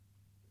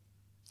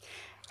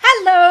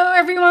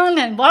everyone,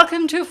 and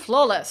welcome to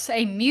Flawless,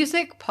 a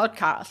music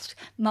podcast.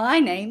 My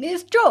name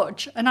is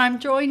George, and I'm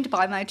joined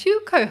by my two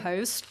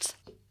co-hosts,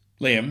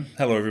 Liam.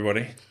 Hello,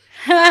 everybody.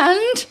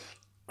 and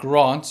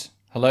Grant.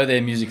 Hello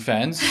there, music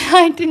fans.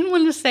 I didn't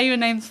want to say your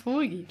names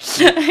for you.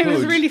 It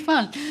was really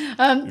fun.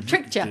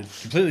 Tricked you.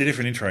 Completely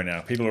different intro now.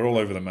 People are all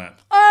over the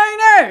map.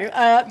 I know.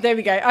 There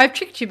we go. I've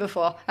tricked you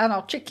before, and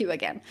I'll trick you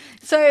again.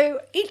 So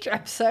each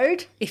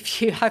episode,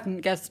 if you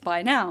haven't guessed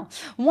by now,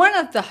 one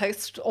of the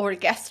hosts or a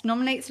guest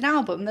nominates an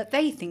album that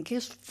they think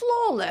is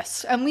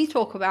flawless, and we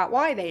talk about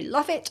why they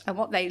love it and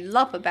what they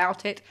love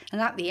about it, and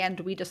at the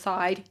end we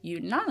decide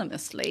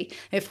unanimously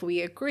if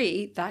we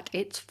agree that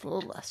it's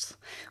flawless.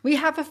 We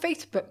have a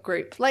Facebook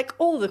group, like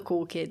all the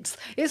cool kids.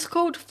 It's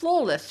called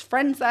Flawless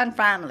Friends and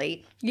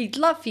Family. We'd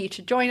love for you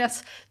to join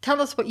us.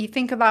 Tell us what you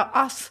think about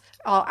us,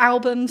 our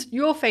albums,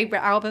 your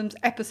favourite albums,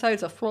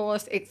 episodes of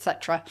Flawless,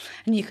 etc.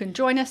 And you can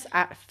join us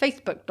at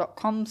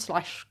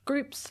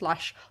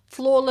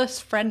facebook.com/group/Flawless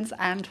Friends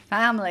and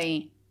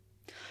Family.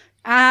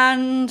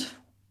 And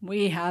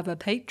we have a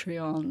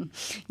Patreon.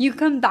 You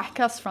can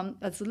back us from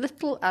as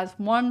little as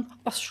 $1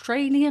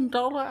 Australian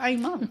a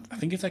month. I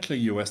think it's actually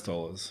US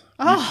dollars.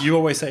 Oh. You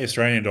always say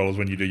Australian dollars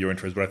when you do your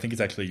intros, but I think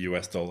it's actually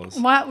US dollars.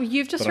 Well,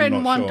 you've just But I'm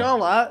written not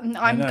 $1. sure.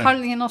 I'm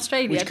currently in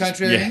Australia. Which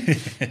country are you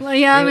in? Well,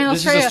 yeah, I'm in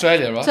This is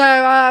Australia. Australia, right?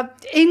 So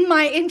in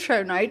my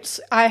intro notes,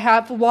 I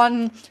have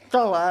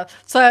 $1.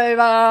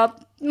 So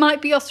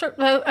might be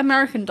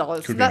American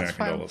dollars. Could be That's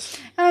American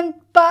fine. dollars.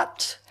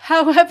 But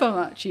however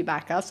much you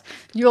back us,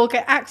 you'll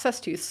get access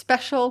to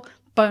special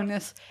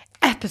bonus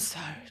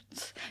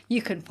episodes.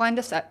 You can find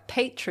us at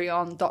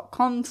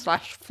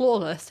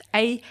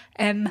patreon.com/flawlessamp.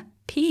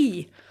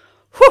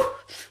 Whew.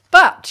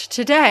 But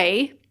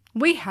today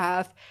we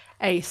have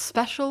a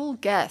special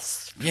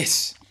guest.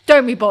 Yes,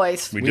 Don't we,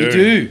 boys? We we do.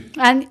 do.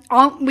 And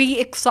aren't we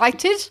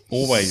excited?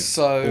 Always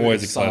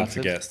excited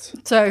to guest.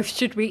 So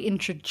should we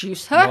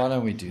introduce her? Why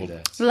don't we do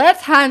that?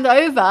 Let's hand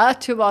over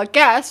to our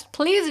guest.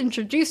 Please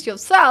introduce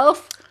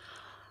yourself.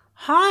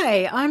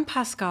 Hi, I'm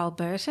Pascal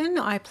Burton.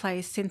 I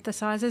play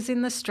synthesizers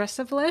in The Stress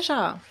of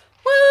Leisure.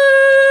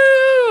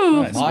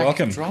 Woo! Nice. Mic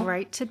Welcome. drop.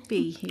 Great to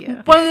be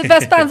here. One of the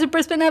best bands in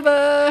Brisbane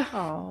ever.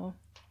 Oh,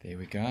 There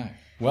we go.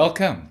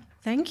 Welcome.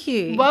 thank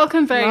you.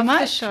 Welcome very Love the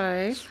much.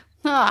 show.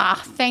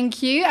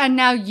 Thank you. And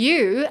now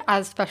you,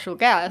 as special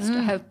guest,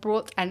 have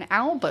brought an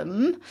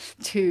album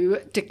to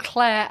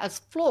declare as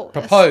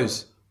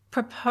flawless.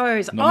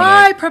 Propose. Nominate.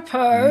 I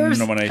propose.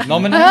 Nomination.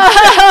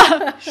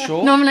 Nominate.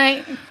 Sure.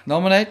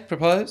 Nominate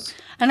Propose.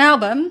 an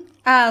album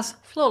as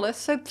flawless.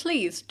 So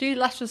please do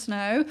let us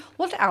know,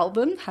 what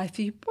album have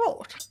you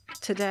brought?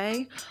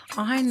 Today,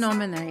 I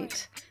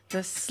nominate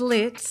The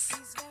Slits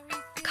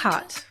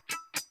Cut.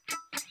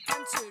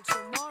 Until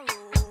tomorrow,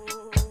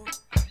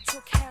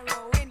 took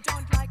heroin,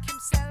 don't like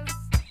himself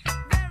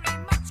very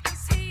much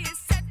 'cause he is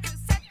set to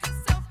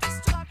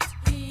self-destruct.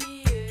 He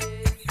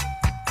is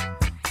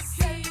set to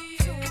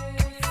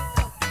self-destruct.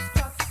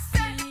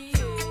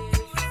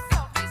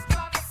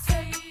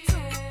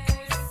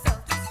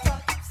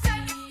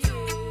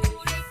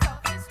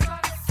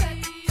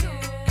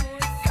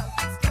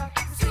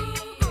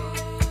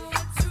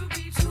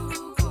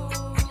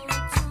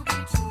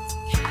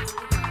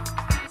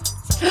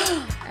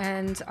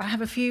 And I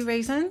have a few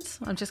reasons.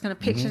 I'm just going to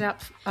pitch it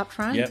up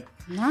front. Yep.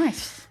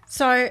 Nice.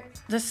 So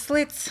The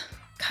Slits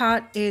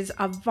Cut is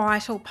a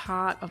vital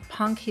part of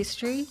punk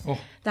history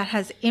that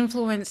has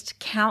influenced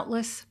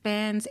countless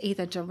bands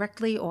either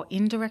directly or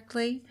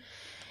indirectly.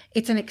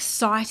 It's an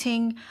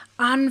exciting,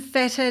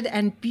 unfettered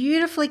and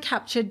beautifully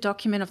captured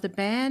document of the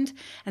band,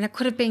 and it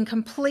could have been a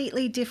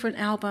completely different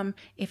album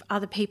if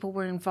other people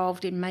were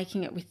involved in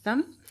making it with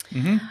them.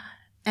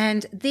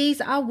 And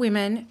these are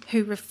women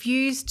who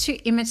refuse to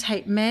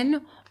imitate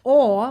men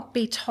or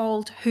be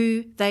told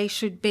who they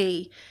should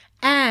be.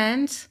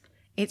 And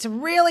it's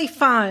really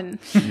fun.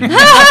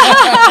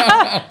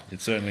 It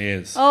certainly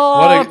is. Oh,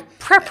 What a-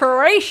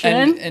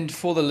 preparation. And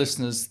for the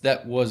listeners,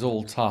 that was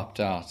all typed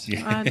out.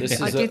 I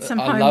did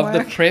some I love the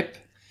homework. prep.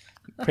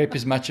 Prep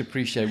is much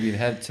appreciated. We've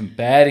had some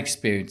bad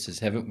experiences,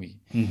 haven't we?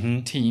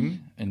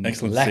 Team and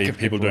Excellent to lack see of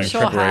people doing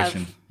Sure have.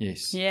 preparation.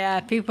 Yes. Yeah,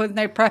 people with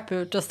no prep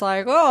are just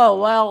like, oh,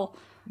 well,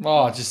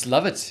 Oh, I just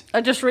love it. I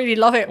just really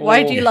love it.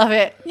 Why do you Oh. love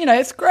it? You know,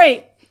 it's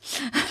great.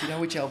 Do you know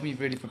which album you've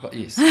really forgot?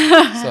 Yes.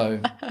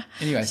 So,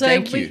 anyway, So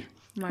thank we- you.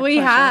 My We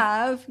pleasure.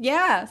 have,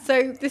 yeah,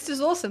 so this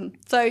is awesome.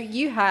 So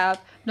you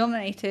have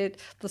nominated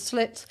The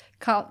Slits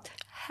Cut.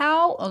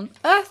 How on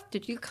earth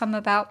did you come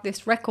about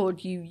this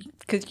record?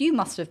 Because you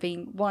must have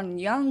been one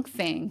young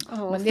thing.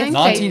 Oh, when thank this you. came-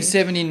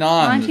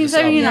 1979. this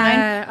 1979. album.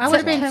 Yeah, I would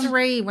have been September.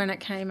 3 when it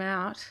came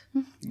out.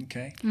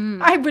 Okay.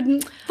 I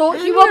wouldn't thought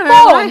you No, were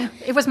no, born.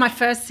 It was my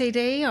first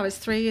CD. I was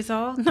 3 years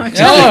old. No, Oh,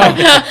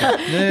 no,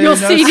 Your no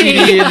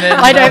CD. and then-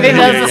 I don't think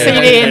there was a Yeah,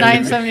 CD in yeah.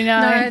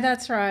 1979. no,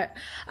 that's right.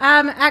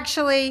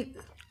 Actually,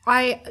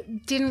 I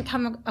didn't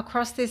come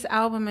across this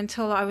album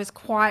until I was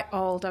quite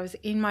old. I was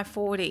in my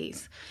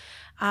 40s.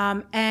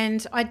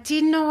 And I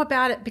didn't know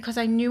about it because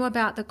I knew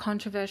about the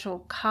controversial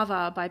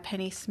cover by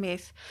Penny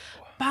Smith.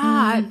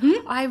 But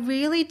I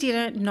really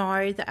didn't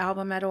know the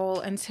album at all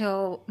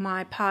until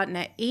my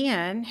partner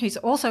Ian, who's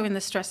also in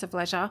the Stress of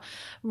Leisure,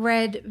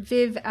 read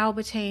Viv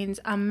Albertine's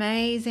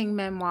amazing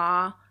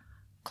memoir,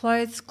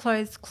 Clothes,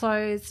 Clothes,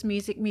 Clothes,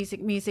 Music, Music,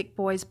 Music,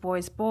 Boys,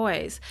 Boys,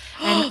 Boys.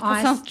 And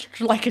That sounds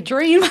like a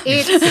dream.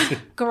 it's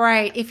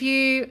great. If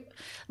you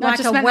like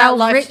just a meant that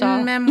well-written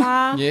lifestyle.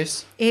 memoir,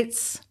 Yes.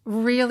 it's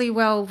really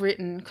well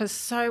written because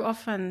so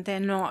often they're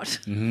not.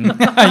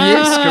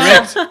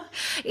 Yes,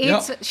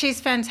 correct. She's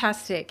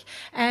fantastic.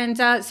 And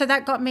so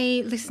that got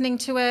me listening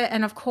to it.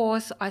 And of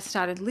course, I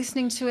started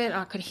listening to it.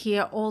 I could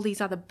hear all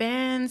these other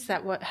bands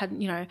that had,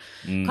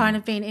 kind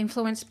of been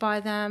influenced by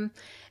them.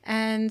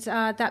 And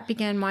that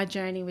began my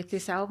journey with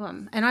this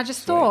album. And I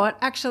just thought,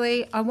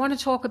 actually, I want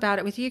to talk about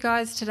it with you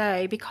guys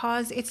today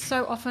because it's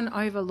so often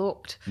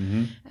overlooked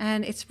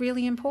and it's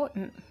really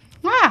important.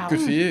 Wow. Good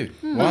for you.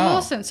 That's Wow.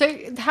 awesome. So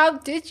how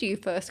did you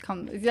first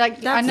come? Like,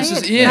 I That's know This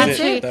is it. Ian. That's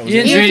it. That was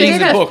Ian's it. reading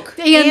did the it. book.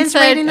 Ian Ian's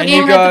said, reading the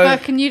Ian book. read And you the go-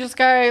 book, and you just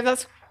go,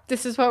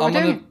 this is what I'm we're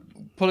going doing. to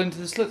pull into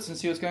the slits and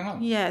see what's going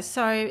on. Yeah,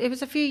 so it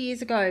was a few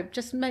years ago,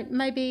 just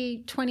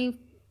maybe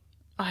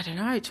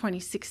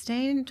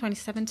 2016,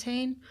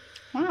 2017.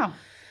 Wow.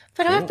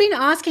 But I've been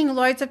asking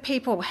loads of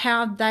people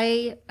how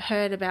they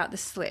heard about the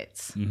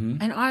Slits.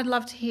 And I'd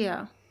love to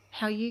hear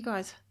how you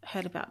guys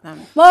heard about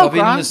them. Well, I've been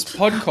on Grant, this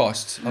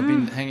podcast. I've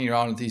been hanging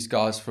around with these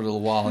guys for a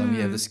little while, and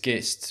we have this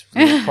guest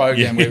little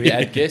program where we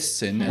add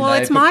guests in. And Well,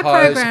 they it's my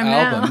propose program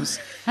now. albums.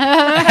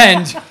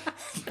 And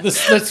the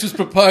Slits was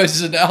proposed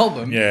as an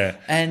album. Yeah.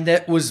 And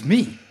that was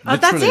me. Oh,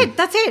 that's Literally. it.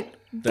 That's it.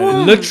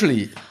 Boom.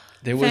 Literally.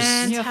 There was.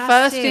 your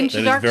first Fantastic. That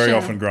introduction. is very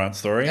often Grant's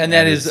story. And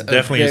that it's is a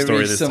definitely a very story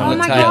this similar Oh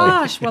my time. tale.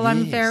 gosh. Well, I'm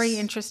Yes. very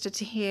interested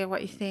to hear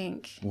what you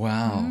think.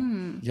 Wow.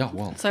 Yeah,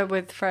 well. So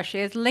with fresh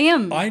ears,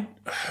 Liam. I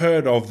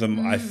heard of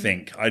them, I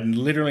think. I'd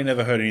literally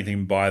never heard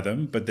anything by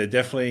them, but they're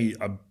definitely,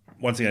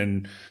 once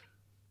again,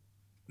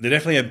 they're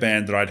definitely a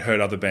band that I'd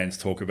heard other bands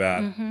talk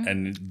about.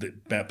 And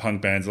the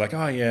punk bands like,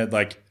 oh, yeah,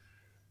 like,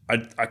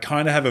 I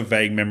kind of have a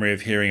vague memory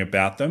of hearing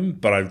about them,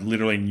 but I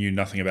literally knew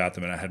nothing about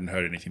them and I hadn't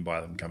heard anything by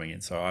them coming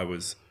in. So I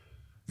was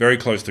very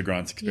close to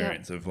Grant's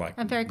experience of like,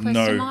 And very close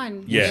to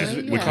mine, Yeah,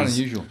 actually, which yeah. Kind of was,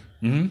 unusual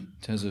in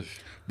terms of.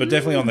 but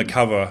definitely on the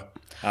cover.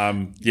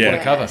 Yeah, What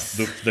a cover.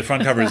 The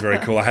front cover is very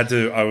cool.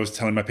 I was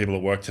telling my people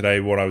at work today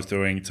what I was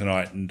doing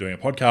tonight and doing a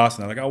podcast, and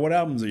they're like, "Oh, what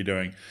albums are you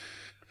doing?"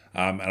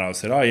 And I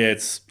said, "Oh, yeah,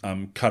 it's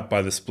cut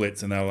by the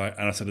Splits," and they're like,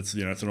 and I said, "It's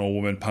it's an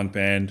all-woman punk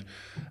band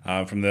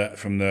from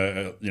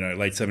the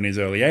late 70s,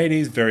 early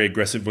 80s, very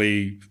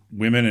aggressively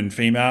women and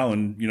female,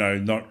 and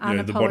not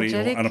the body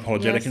Unapologetic,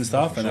 unapologetic yes. and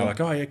stuff." And they're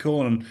like, "Oh, yeah,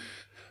 cool." And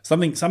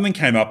something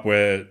came up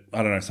where,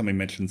 I don't know, something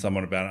mentioned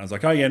someone about it. I was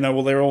like, oh, yeah, no,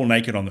 well, they're all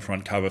naked on the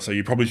front cover, so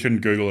you probably shouldn't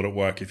Google it at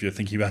work if you're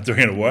thinking about doing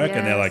it at work.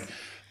 And they're Yes. like,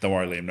 don't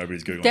worry, Liam,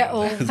 nobody's Googling They're it.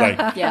 all- It's like,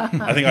 Yeah.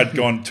 I think I'd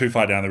gone too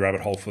far down the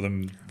rabbit hole for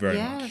them very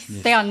much.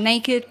 Yes. They are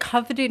naked,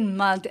 covered in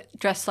mud,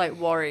 dressed like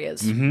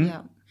warriors,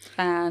 Yeah.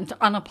 and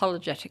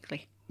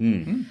unapologetically.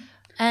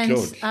 And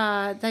George.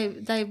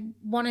 they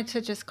wanted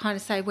to just kind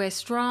of say we're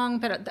strong,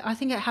 but I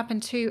think it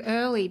happened too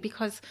early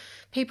because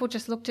people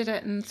just looked at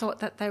it and thought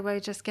that they were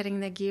just getting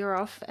their gear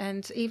off,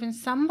 and even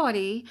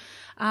somebody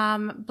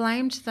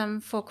blamed them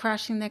for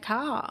crashing their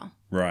car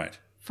Right.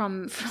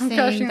 from crashing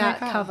seeing their that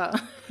car. cover.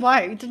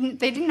 Why?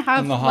 They didn't have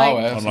On the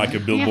highway. On like a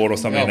billboard or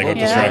something, they got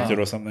Yeah. distracted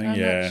or something. I'm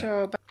yeah. not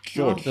sure, but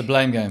George, The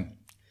blame game.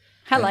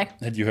 Hello.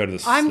 had you heard of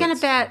this? I'm going to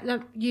bet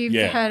that you've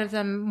Yeah. heard of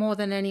them more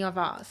than any of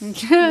us.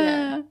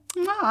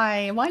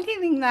 Why? Why do you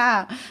think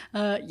that?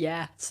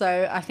 Yeah.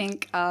 So I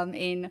think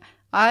in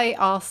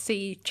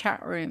IRC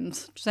chat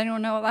rooms. Does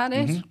anyone know what that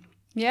is?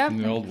 Yeah.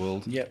 In the old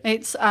world. Yep.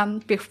 It's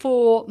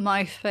before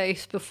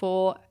MySpace,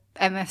 before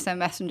MSN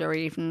Messenger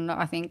even,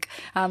 I think.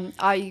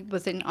 I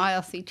was in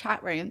IRC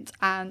chat rooms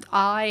and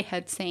I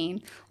had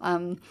seen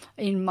in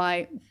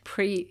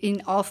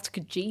Ask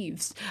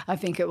Jeeves, I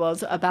think it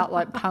was, about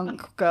like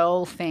punk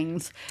girl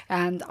things,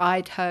 and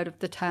I'd heard of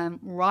the term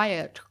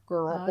riot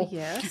girl. Oh,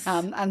 yes.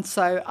 And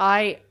so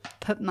I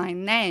put my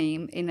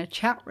name in a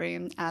chat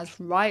room as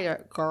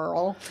riot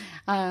girl.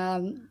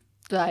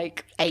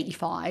 Like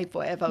 85,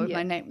 whatever, with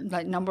my name,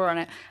 like number on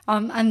it.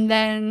 And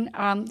then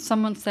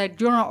someone said,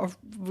 "You're not a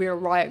real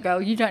riot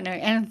girl. You don't know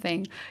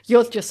anything.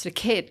 You're just a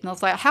kid." And I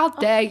was like, "How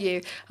dare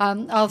you?" I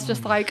was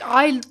just like,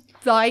 "I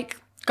like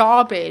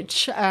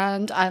garbage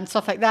and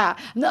stuff like that."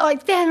 And they're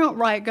like, "They're not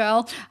Riot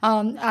Girl."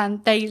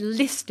 And they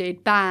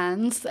listed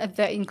bands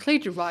that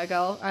included Riot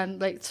Girl and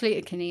like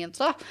Sleater-Kinney and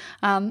stuff.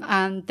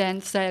 And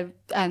then said,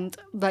 and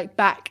like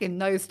back in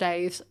those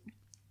days,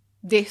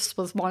 this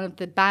was one of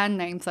the band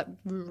names that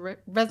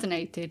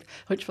resonated,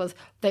 which was,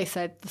 they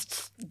said,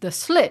 the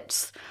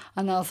Slits.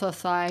 And I was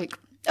just like,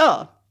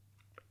 oh,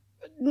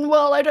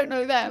 well, I don't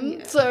know them.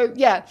 Yeah. So,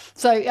 yeah.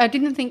 So I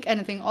didn't think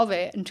anything of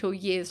it until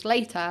years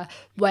later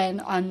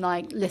when I'm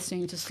like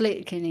listening to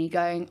Sleater-Kinney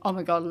going, oh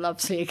my God, I love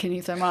Sleater-Kinney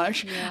so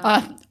much,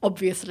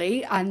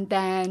 obviously. And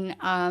then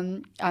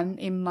I'm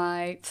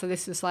in so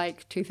this is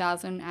like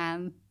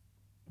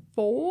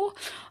 2004,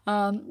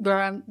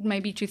 where I'm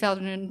maybe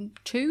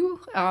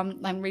 2002.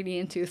 I'm really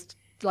into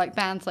like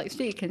bands like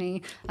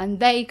Sleater-Kinney, and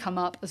they come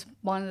up as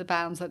one of the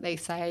bands that they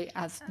say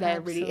as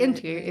they're really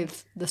into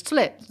is the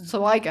Slits.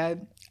 So I go,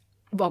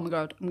 oh my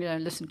God, I'm going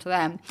to listen to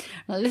them.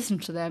 And I listen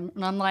to them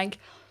and I'm like,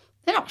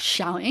 they're not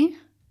shouting.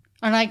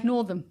 And I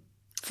ignore them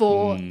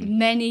for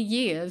many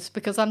years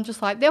because I'm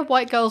just like, they're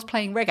white girls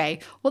playing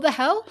reggae. What the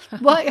hell?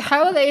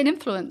 How are they an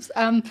influence?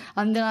 And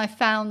then I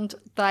found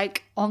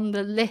like on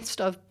the list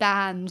of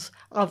bands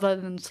other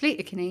than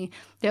Sleater-Kinney,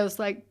 there was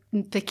like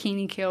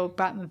Bikini Kill,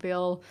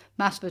 Bratmobile,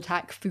 Massive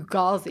Attack,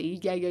 Fugazi,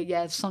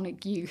 yeah,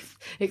 Sonic Youth,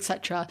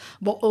 etc.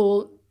 were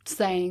all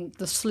saying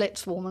the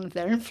Slits were one of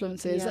their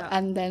influences. Yeah.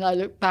 And then I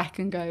look back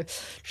and go,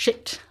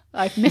 shit,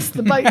 I've missed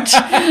the boat.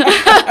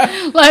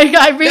 Like,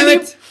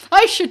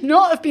 I should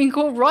not have been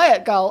called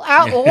Riot Girl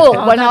at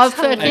all when I was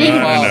 13.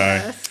 I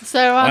know.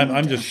 So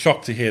I'm just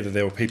shocked to hear that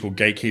there were people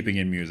gatekeeping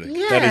in music.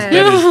 Yeah.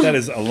 That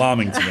is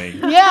alarming to me.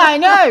 yeah, I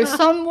know.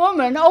 Some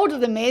woman older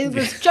than me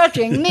was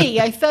judging me,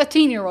 a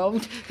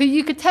 13-year-old, who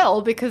you could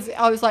tell because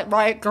I was like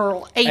Riot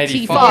Girl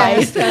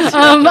 85,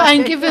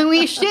 and giving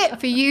me shit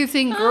for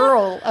using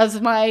girl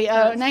as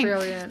my name.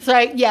 brilliant. So,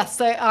 yes,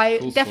 so I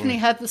Cool definitely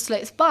story. heard the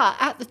Slits. But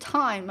at the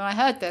time when I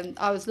heard them,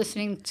 I was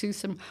listening to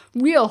some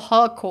real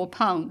hardcore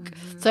punk.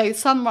 So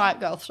some Riot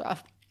Girl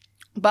stuff.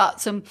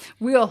 But some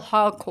real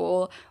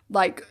hardcore,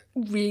 like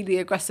really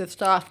aggressive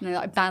stuff,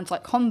 like bands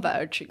like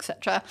Converge,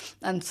 etc.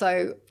 And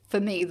so for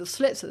me, the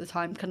Slits at the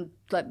time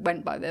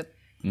went by the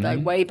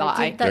way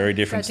by. Very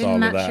different They style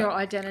didn't of match that. your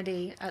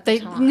identity at They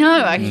the time.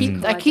 no, I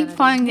keep Identity.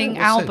 finding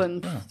Yeah, well said.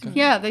 albums. Oh, okay.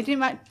 Yeah, they didn't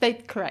match. They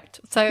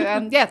correct.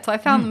 So so I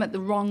found them at the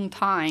wrong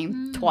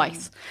time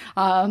twice.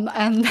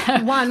 And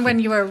One when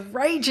you were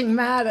raging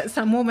mad at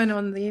some woman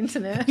on the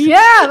internet. yeah,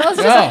 that was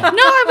just, Yeah.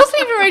 no, I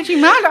wasn't even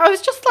raging mad. I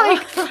was just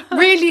like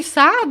really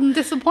sad and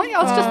disappointed.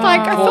 I was just like,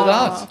 I Called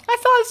thought out.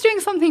 I was doing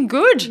something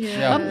good.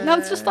 Yeah. I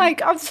was just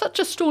like, I'm such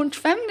a staunch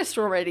feminist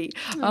already.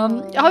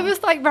 I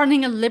was like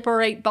running a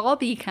Liberate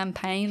Barbie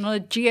campaign on a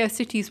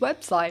GeoCities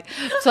website.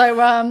 So,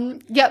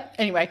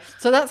 anyway,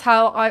 so that's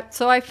how I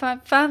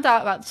found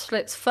out about the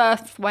Slits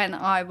first when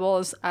I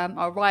was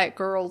a Riot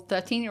Girl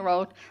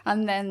 13-year-old,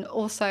 and then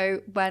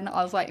also when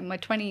I was like in my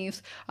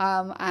 20s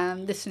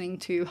and listening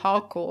to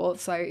hardcore,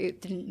 so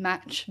it didn't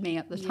match me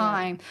at the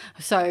time.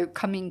 So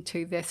coming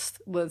to this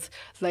was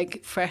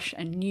like fresh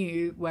and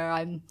new, where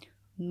I'm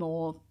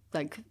more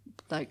like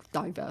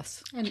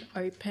diverse. And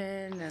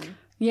open and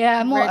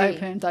Yeah, more Ready.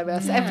 open and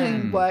diverse.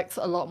 Everything works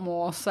a lot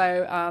more.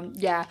 So,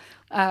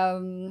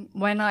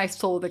 when I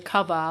saw the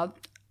cover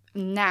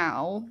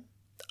now,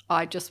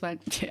 I just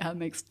went, yeah, it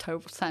makes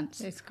total sense.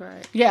 it's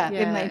great. Yeah,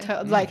 it made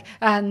total,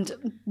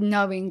 and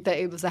knowing that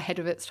it was ahead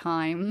of its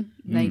time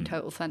made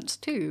total sense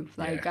too.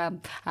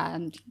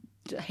 And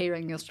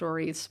hearing your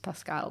stories,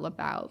 Pascal,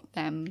 about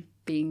them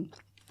being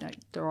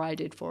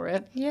derided for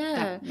it. Yeah.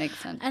 That makes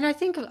sense. And I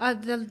think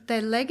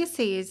their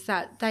legacy is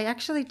that they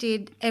actually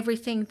did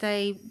everything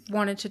they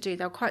wanted to do.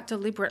 They were quite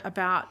deliberate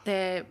about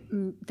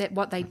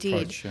what they did.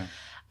 Approach, yeah.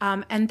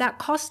 And that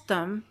cost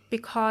them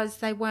because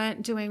they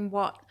weren't doing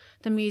what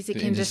the music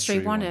The industry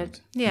industry wanted. wanted.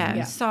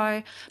 Yeah.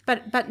 So,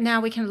 but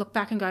now we can look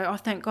back and go, oh,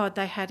 thank God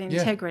they had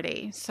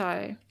integrity.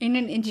 So, In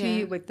an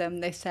interview with them,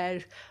 they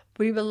said,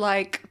 we were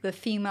like the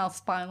female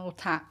Spinal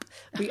Tap.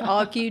 We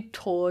argued,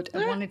 toured,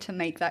 and wanted to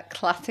make that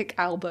classic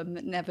album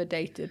that never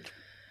dated.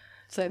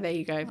 So there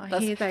you go. I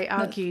hear they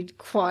argued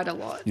quite a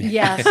lot.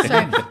 Yeah.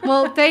 So,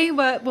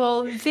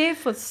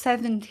 Viv was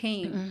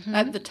 17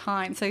 at the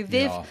time. So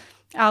Viv Yeah.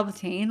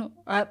 Albertine,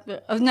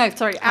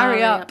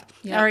 Ari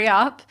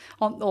Up,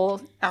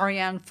 or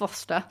Ariane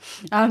Foster,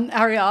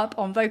 Ari Up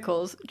on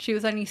vocals. She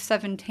was only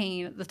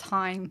 17 at the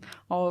time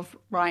of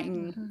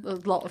writing a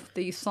lot of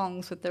these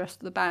songs with the rest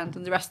of the band,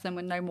 and the rest of them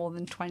were no more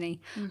than 20.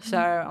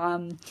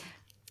 So,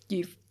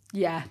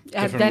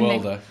 Different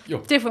world there. Yo.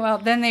 different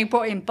world. Then they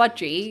brought in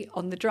Budgie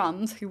on the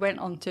drums, who went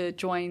on to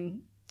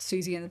join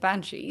Susie and the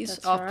Banshees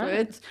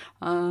afterwards.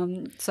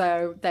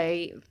 So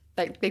they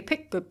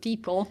picked good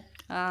people.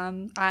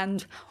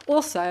 And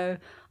also,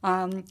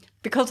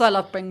 because I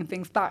love bringing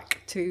things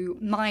back to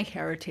my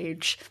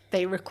heritage,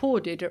 they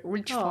recorded at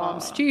Ridge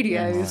Farm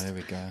Studios, Oh, there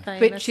we go.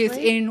 which is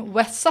Famously. in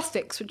West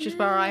Sussex, which is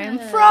where I am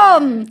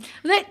from.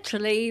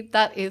 Literally,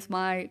 that is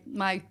my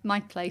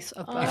place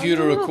of birth. If you were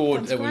to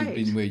record, that's that would have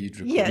great. been where you'd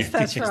record. Yes,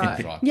 that's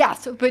right.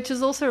 Yes, which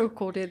has also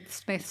recorded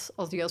Smiths,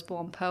 Ozzy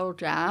Osbourne, Pearl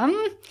Jam,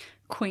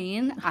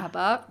 Queen,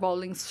 ABBA,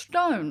 Rolling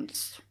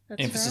Stones.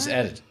 Emphasis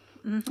added.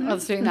 I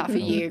was doing that for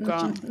you,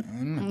 Grant.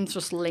 I'm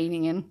just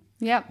leaning in.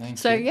 Yeah.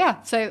 So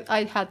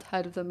I had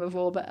heard of them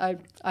before, but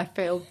I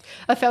failed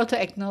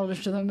to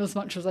acknowledge them as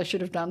much as I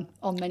should have done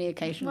on many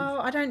occasions. Well,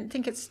 I don't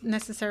think it's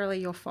necessarily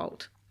your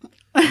fault.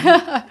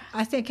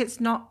 I think it's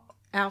not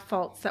our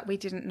fault that we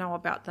didn't know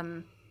about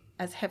them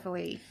as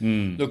heavily.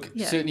 Look,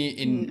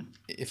 certainly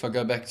if I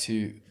go back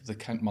to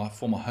my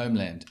former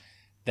homeland,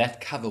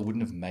 that cover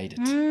wouldn't have made it.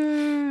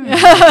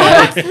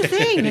 That's the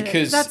thing.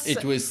 Because That's-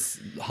 it was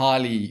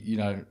highly,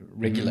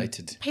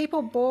 regulated.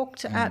 people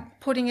balked at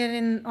putting it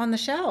in on the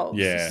shelves.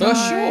 Yeah. For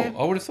sure.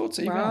 I would have thought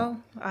so.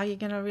 Well, are you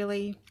going to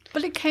really?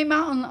 But it came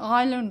out on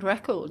Island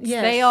Records.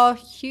 Yes. They are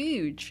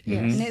huge.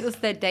 And it was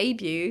their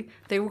debut.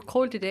 They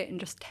recorded it in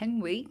just 10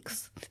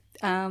 weeks.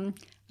 And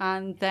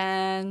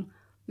then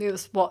it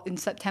was, in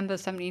September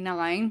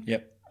 79,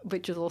 Yep.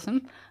 which is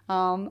awesome.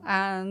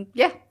 And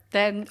yeah,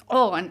 then,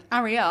 and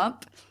Ari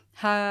Up,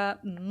 her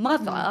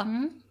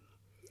mother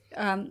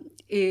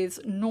is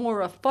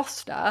Nora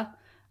Foster,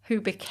 who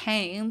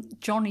became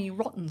Johnny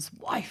Rotten's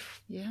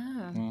wife.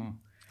 Yeah.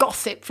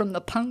 Gossip from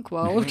the punk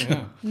world.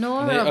 Yeah.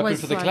 Nora And they opened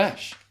was for the like-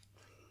 Clash.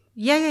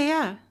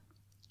 Yeah.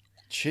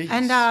 Jeez.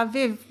 And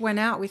Viv went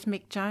out with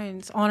Mick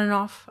Jones on and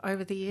off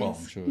over the years. well,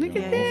 I'm sure. Look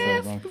they're at all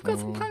this. very We've got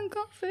some wonderful. punk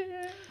gossip.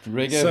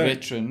 Reggae So-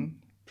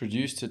 veteran,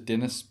 producer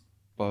Dennis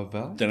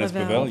Bovell. Dennis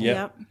Bovell,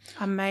 Yep.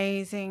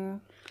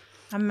 Amazing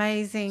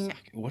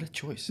What a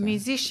choice. huh?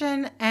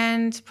 musician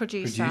and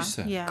producer.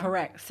 Producer. Yeah.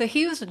 Correct. So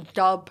he was a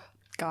dub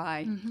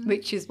guy,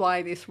 which is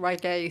why this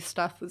reggae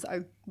stuff was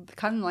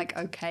kind of like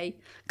okay,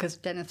 because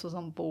Dennis was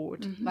on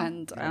board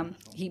and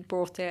he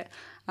brought it,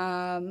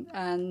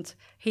 and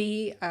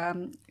he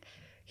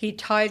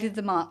tidied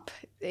them up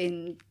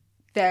in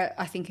their,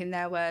 I think in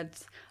their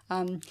words.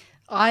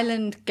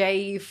 Island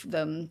gave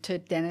them to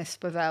Dennis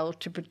Bovell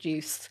to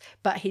produce,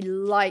 but he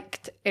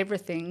liked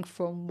everything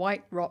from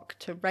white rock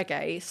to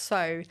reggae,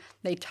 so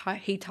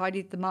he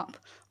tidied them up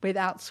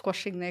without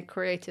squashing their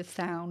creative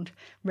sound,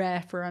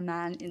 rare for a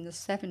man in the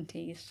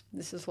 70s.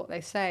 This is what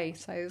they say.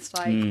 So it's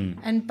like...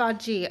 And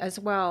Budgie as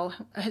well.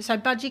 So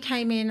Budgie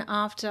came in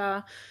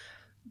after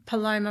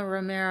Paloma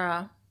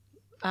Romero,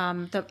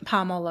 the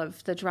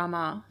Palmolive, the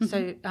drummer.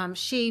 So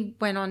she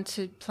went on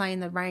to play in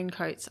the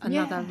Raincoats,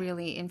 another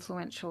really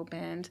influential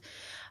band.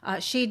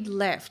 She'd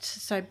left,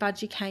 so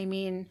Budgie came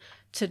in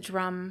to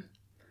drum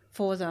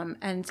for them,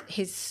 and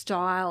his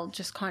style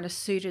just kind of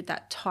suited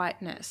that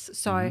tightness.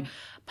 So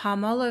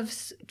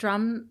Palmolive's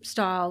drum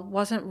style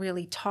wasn't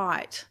really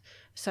tight.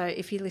 So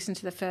if you listen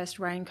to the first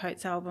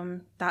Raincoats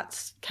album,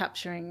 that's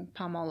capturing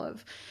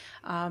Palmolive.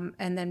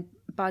 And then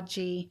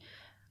Budgie,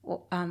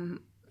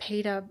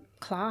 Peter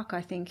Clark, I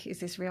think is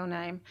his real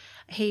name,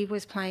 he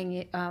was playing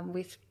it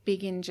with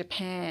Big in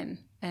Japan,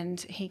 and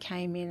he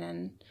came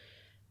in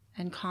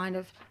and kind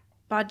of...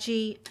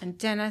 Budgie and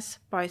Dennis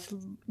both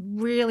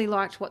really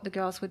liked what the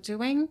girls were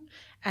doing,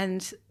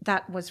 and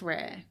that was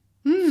rare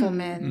for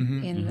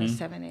men in the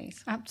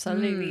 70s.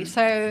 Absolutely.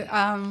 So,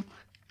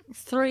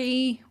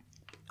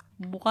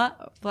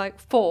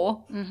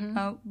 four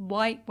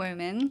white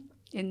women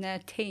in their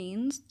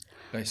teens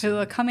who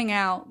are coming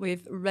out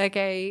with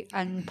reggae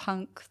and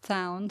punk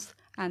sounds,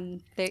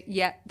 and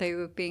yet they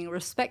were being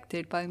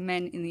respected by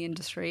men in the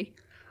industry.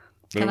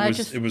 But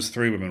it was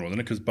three women,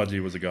 wasn't it? Because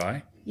Budgie was a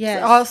guy.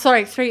 Yes. Oh,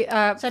 sorry, three. So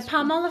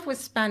Palmolive was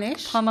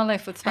Spanish.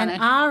 Palmolive was Spanish.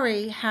 And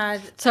Ari had...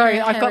 Sorry,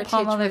 her I've got heritage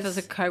Palmolive was, as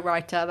a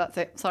co-writer. That's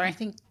it. Sorry. I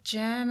think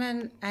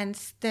German, and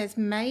there's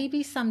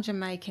maybe some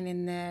Jamaican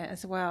in there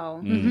as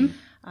well.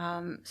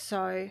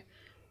 So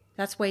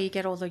that's where you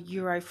get all the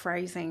Euro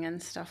phrasing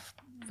and stuff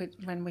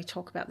when we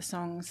talk about the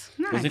songs.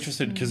 I was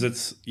interested because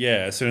it's,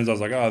 as soon as I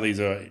was like,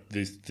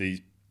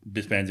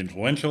 this band's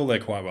influential, they're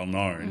quite well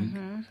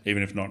known,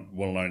 even if not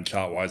well known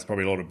chart wise.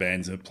 Probably a lot of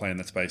bands that play in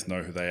that space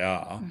know who they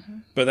are,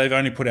 but they've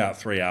only put out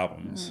 3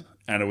 albums,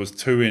 and it was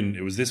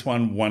this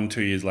one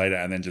 2 years later,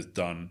 and then just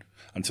done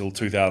until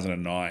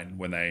 2009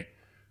 when they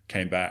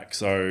came back.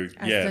 So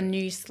As the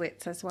new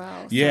Slits as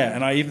well. So. yeah,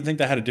 and I even think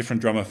they had a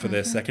different drummer for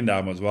their second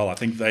album as well. I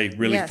think they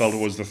really Yes. felt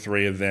it was the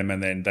 3 of them,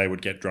 and then they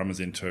would get drummers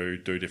in to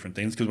do different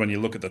things. Because when you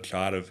look at the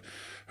chart of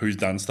who's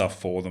done stuff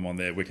for them on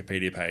their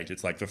Wikipedia page,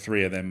 it's like the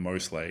 3 of them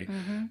mostly,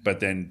 but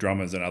then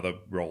drummers and other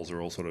roles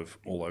are all sort of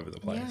all over the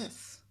place.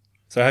 Yes.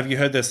 So have you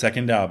heard their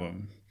second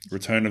album,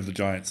 Return of the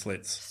Giant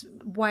Slits?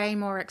 Way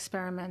more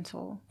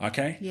experimental.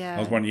 Okay. Yeah. I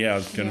was going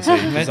to see. 'cause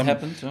That some-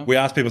 happens, huh? We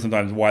ask people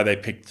sometimes why they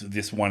picked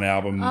this one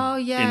album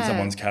in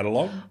someone's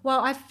catalogue. Well,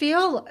 I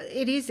feel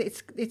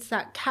it's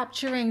that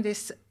capturing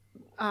this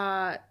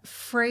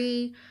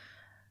free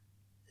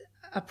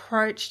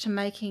approach to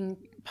making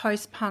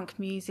post-punk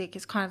music.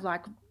 Is kind of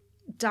like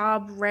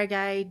dub,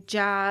 reggae,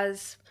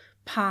 jazz,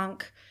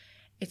 punk.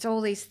 It's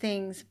all these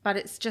things, but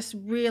it's just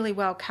really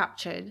well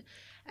captured.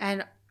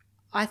 And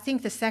I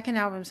think the second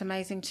album's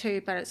amazing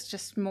too, but it's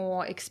just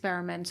more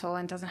experimental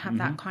and doesn't have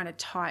that kind of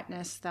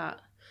tightness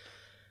that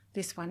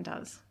this one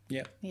does.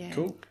 Yeah. Yeah.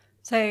 Cool.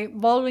 So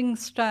Rolling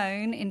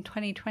Stone in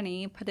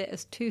 2020 put it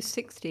as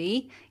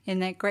 260 in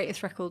their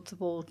greatest records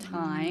of all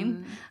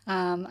time.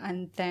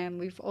 And then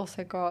we've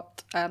also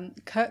got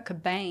Kurt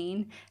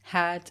Cobain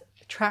had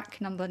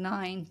track number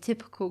 9,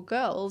 Typical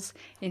Girls,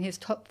 in his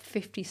top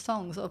 50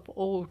 songs of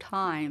all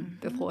time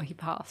before he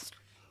passed.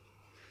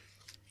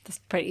 That's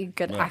pretty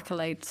good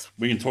accolades.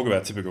 We can talk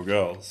about Typical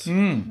Girls.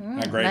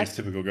 Our greatest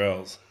Typical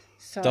Girls.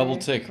 So Double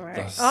tick. great.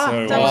 That's Oh,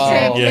 so double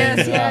awesome.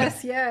 tick. Yeah.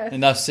 Yes.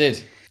 Enough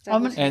said.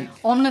 Ominous And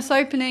ominous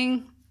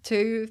opening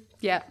to,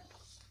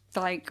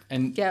 Like,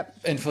 And yep,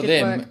 and for good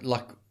them, work.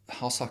 like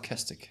how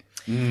sarcastic.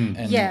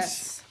 And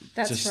Yes,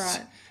 that's just-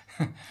 right.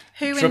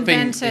 Who Tripping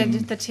invented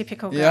in- the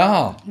typical girl?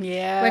 Yeah.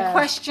 Yeah. We're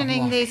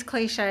questioning these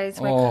cliches.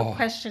 We're Oh.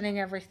 questioning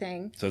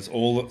everything. So it's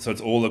all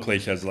the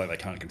cliches, like they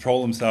can't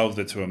control themselves,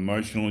 they're too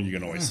emotional, you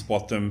can always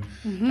spot them.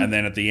 And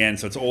then at the end,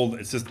 so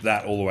it's just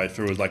that all the way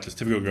through. It's like just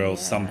typical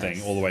girls,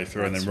 something all the way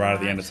through, and then right at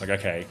the end it's like,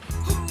 okay,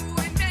 Who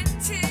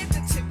invented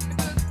the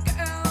typical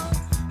girl?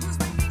 Who's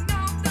bringing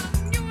out the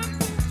new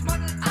improved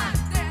model? And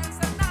there's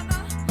another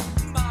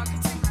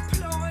marketing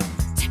ploy.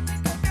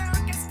 Typical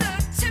girl gets the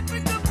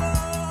typical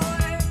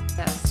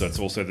boy. so it's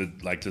also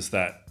just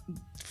that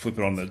flip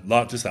it on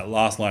just that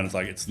last line. It's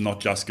like it's not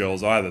just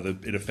girls either.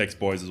 It affects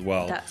boys as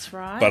well. That's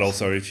right. But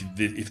also, if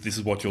this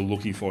is what you're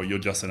looking for, you're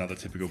just another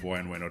typical boy,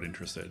 and we're not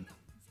interested.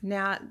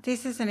 Now,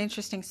 this is an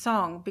interesting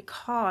song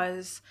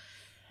because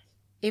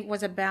it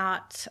was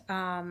about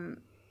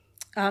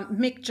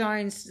Mick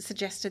Jones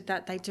suggested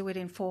that they do it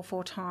in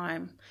 4/4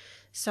 time.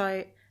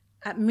 So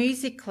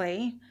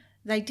musically,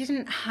 they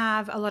didn't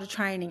have a lot of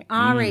training.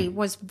 Ari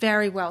was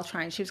very well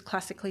trained. She was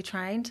classically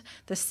trained.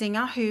 The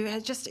singer,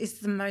 who just is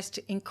the most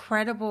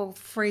incredible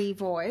free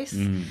voice.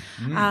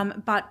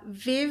 But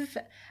Viv,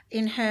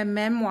 in her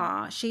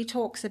memoir, she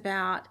talks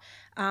about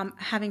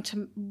having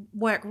to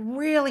work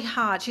really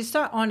hard. She's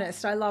so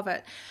honest. I love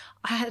it.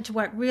 I had to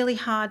work really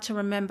hard to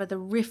remember the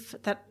riff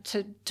that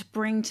to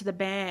bring to the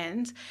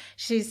band.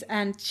 She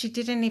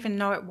didn't even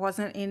know it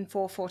wasn't in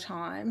 4/4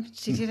 time.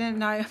 She didn't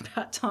know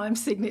about time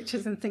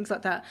signatures and things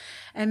like that.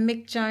 And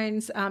Mick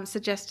Jones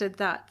suggested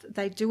that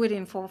they do it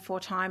in 4/4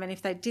 time, and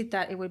if they did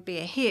that, it would be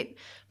a hit.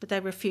 But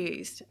they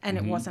refused, and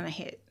it wasn't a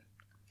hit.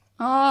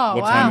 Oh,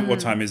 What wow.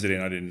 time is it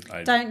in?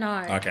 I Don't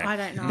know. Okay. I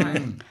don't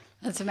know.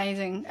 That's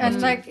amazing. And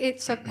like,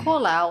 it's a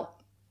call out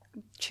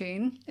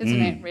tune,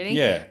 isn't it, really?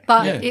 Yeah.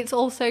 But Yeah. it's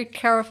also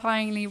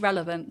terrifying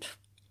relevant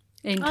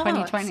in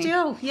 2020.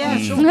 Still, yeah,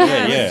 sure.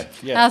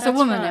 yeah. As a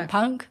woman right. in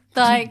punk,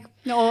 like,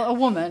 or a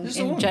woman Just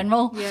a in woman.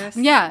 general. Yes.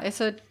 Yeah, it's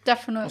a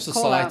definite Or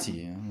call out.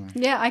 society.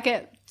 Yeah, I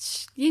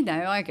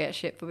get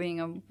shit for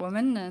being a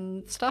woman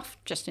and stuff,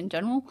 just in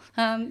general.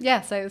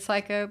 So it's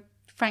like a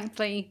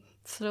frankly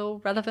still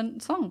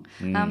relevant song.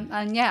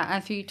 And yeah,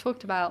 as you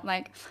talked about,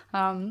 like,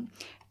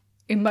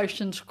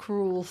 emotions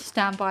cruel,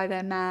 stand by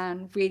their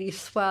man, really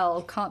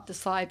swell, can't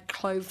decide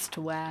clothes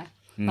to wear.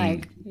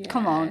 Like,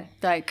 come on,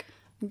 like,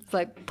 it's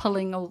like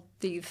pulling all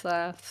these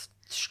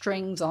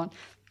strings on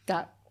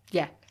that.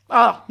 Yeah.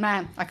 Oh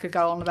man, I could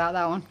go on about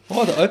that one.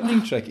 Oh, the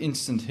opening track,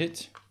 Instant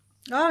Hit.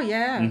 Oh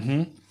yeah.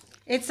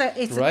 It's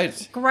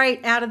Great.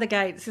 great out of the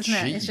gates, isn't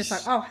it? It's just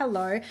Jeez. like, oh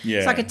hello. Yeah.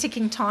 It's like a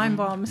ticking time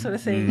bomb sort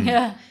of thing.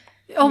 Yeah.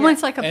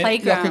 Almost like a And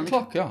playground. like a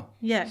clock, yeah.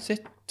 Yeah.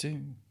 Set to.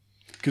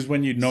 Because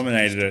when you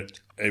nominated it,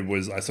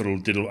 I sort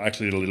of did a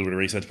little bit of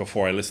research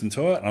before I listened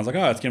to it, and I was like,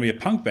 oh, it's going to be a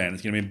punk band,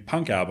 it's going to be a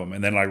punk album,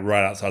 and then like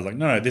right outside, I was like,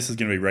 no, this is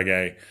going to be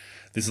reggae.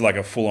 This is like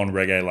a full-on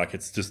reggae, like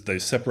it's just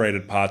those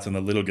separated parts and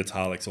the little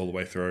guitar licks all the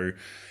way through,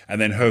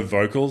 and then her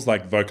vocals,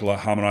 like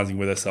harmonizing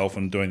with herself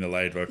and doing the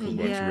laid vocals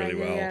works really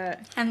well. Yeah.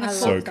 And the I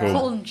So love cool.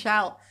 call and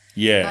shout,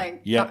 Yeah,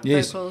 like yeah. up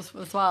Yes. vocals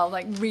as well,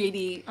 like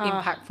really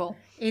impactful.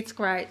 It's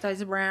great,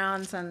 those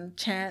rounds and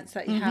chants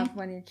that you have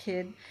when you're a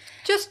kid.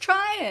 Just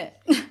try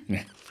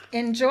it.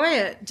 Enjoy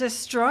it,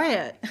 destroy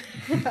it.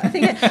 I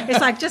think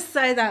it's like, just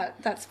say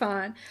that, that's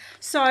fine.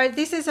 So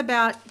this is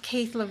about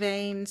Keith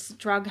Levine's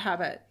drug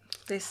habit,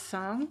 this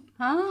song.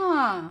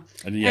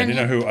 And yeah, I didn't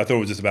know who. I thought it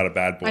was just about a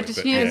bad boy. I just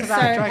but knew it yeah. was So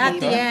about drug at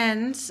eating. the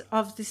end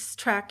of this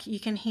track, you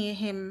can hear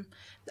him.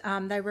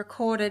 They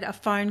recorded a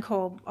phone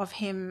call of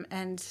him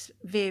and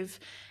Viv,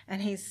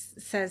 and he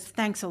says,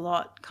 "Thanks a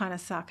lot," kind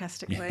of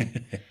sarcastically.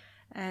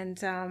 And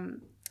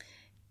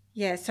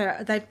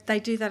so they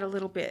do that a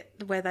little bit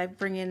where they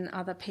bring in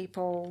other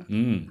people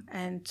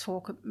and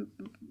talk,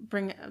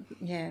 bring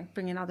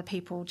in other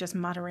people just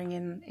muttering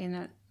in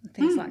it,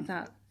 things like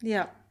that.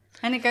 Yeah.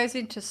 And it goes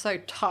into So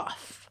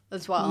Tough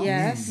as well.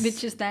 Yes.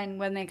 Which is then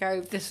when they go,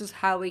 this is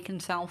how we can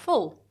sound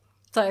full.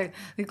 So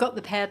we've got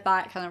the pared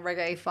back kind of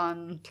reggae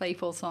fun,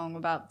 playful song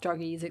about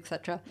druggies,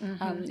 etc.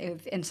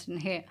 With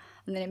Instant Hit.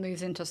 And then it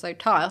moves into So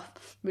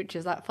Tough, which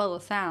is that fuller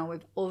sound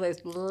with all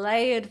those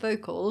layered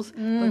vocals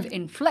with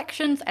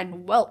inflections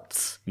and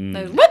welts.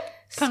 Those whoop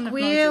kind of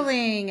noises.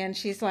 Squealing, and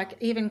she's like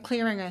even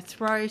clearing her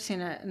throat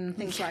in it and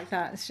things like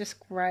that. It's just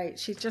great.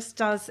 She just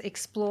does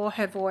explore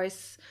her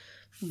voice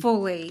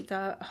fully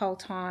the whole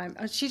time.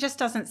 She just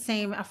doesn't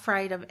seem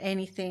afraid of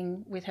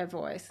anything with her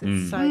voice.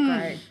 It's so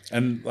great.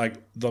 And like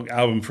the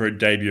album for a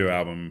debut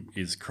album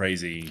is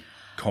crazy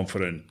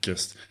confident.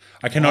 Just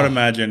I cannot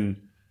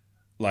imagine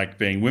like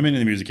being women in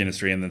the music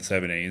industry in the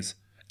 70s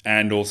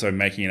and also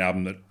making an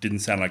album that didn't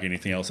sound like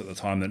anything else at the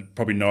time, that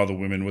probably no other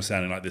women were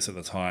sounding like this at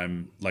the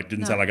time, like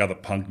didn't sound like other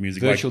punk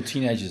music. Virtual like,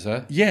 teenagers,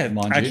 huh? yeah,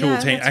 Mind actual, you.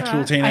 Yeah, that's actual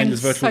right.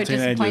 teenagers, I'm virtual so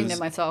disappointed teenagers. in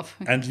myself.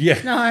 And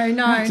yeah,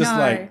 No, just no.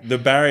 like the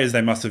barriers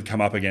they must have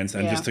come up against,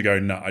 and Yeah. just to go,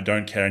 no, I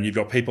don't care. And you've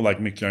got people like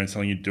Mick Jones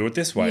telling you do it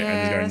this way, and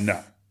Yes. just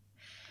going,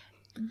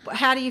 no.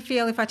 How do you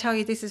feel if I tell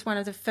you this is one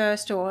of the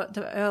first or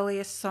the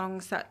earliest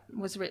songs that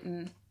was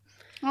written?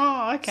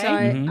 Oh, okay. So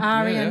Mm-hmm.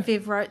 Ari Yeah. and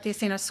Viv wrote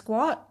this in a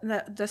squat.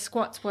 The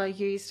squats were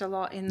used a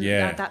lot in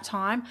Yeah. that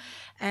time,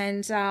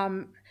 and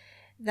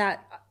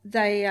that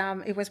they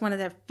it was one of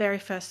their very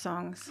first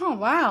songs. Oh,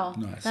 wow.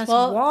 Nice. That's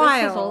Well,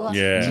 this is a wild. lot.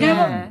 Yeah. Do you know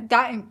Yeah. what?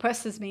 That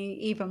impresses me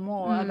even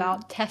more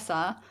about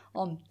Tessa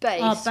on bass.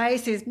 Oh,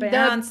 bass is The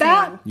bouncing.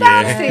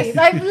 bouncy.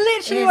 Like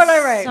literally what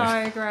I wrote.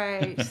 So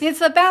great.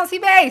 It's a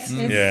bouncy bass.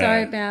 It's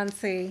Yeah. so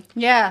bouncy.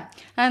 Yeah.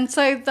 And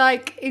so,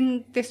 like,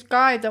 in this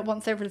guy that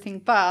wants everything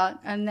but,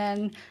 and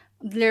then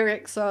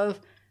lyrics of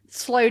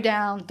slow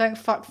down, don't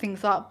fuck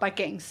things up by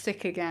getting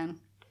sick again.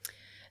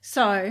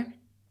 So,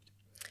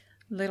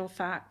 little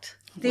fact.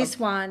 This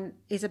one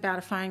is about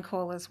a phone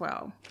call as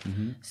well.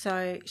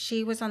 So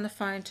she was on the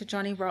phone to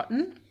Johnny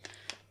Rotten,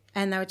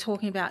 and they were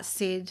talking about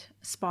Sid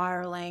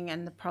spiraling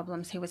and the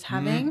problems he was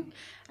having,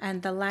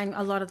 and a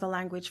lot of the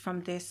language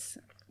from this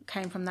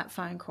came from that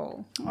phone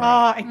call.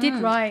 Oh, I did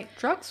write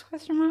drugs,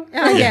 question mark?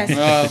 Oh, yes.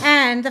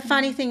 And the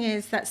funny thing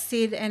is that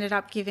Sid ended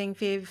up giving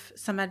Viv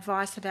some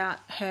advice about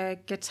her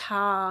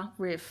guitar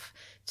riff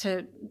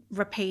to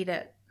repeat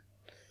it.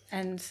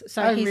 And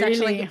so Oh, he's really?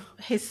 actually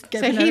he's So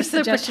given her a he's the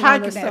suggestion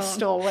on the protagonist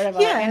song. or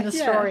whatever Yeah, in the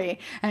yeah. story.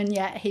 And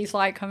yet he's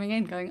like coming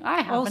in going,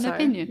 I have an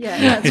opinion.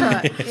 Yeah, that's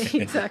right.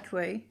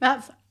 Exactly.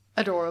 That's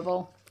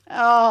adorable.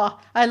 Oh,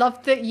 I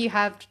love that you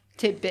have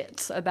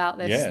tidbits about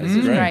this. Yeah, This it's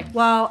is great. great.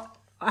 Well,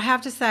 I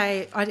have to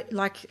say,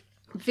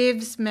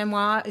 Viv's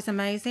memoir is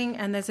amazing,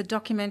 and there's a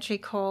documentary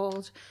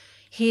called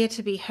Here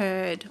to Be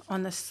Heard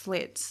on the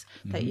Slits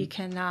that you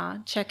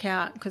can check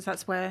out, because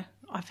that's where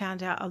I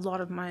found out a lot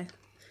of my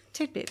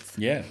tidbits.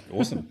 Yeah,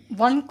 awesome.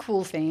 One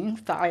cool thing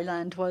that I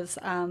learned was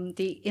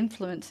the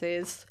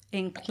influences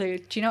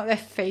include, do you know what their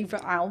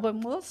favourite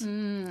album was?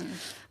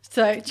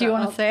 So do you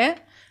want to say it?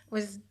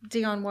 Was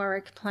Dionne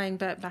Warwick playing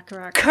Burt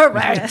Bacharach?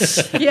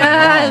 Correct.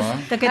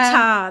 Yes. The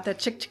guitar, the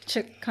chick chick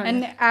chick kind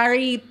And of.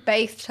 Ari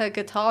based her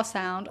guitar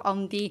sound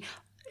on the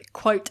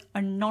quote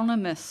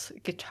anonymous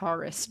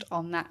guitarist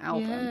on that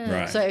album. Yeah.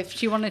 Right. So if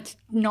she wanted to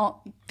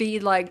not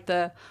be like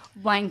the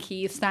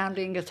wanky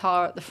sounding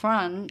guitar at the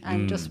front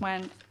and just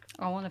went,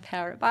 I want to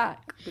pare it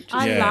back. Which is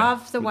I Yeah.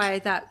 love the way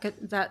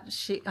that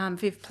she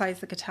Viv plays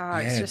the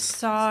guitar. It's Yeah, just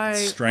so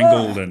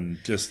strangled and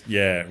just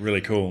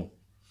really cool.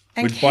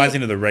 And Which buys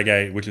into the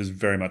reggae, which is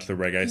very much the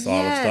reggae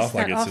style of stuff.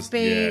 Like that it's just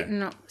offbeat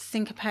and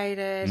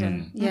syncopated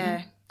and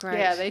great.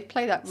 yeah, they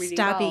play that really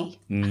stabby.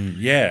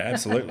 yeah,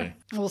 absolutely.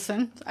 well.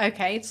 Awesome.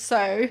 Okay,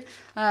 so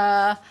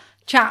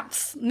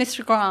chaps,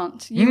 Mr.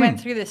 Grant, you went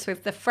through this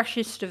with the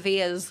freshest of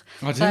ears.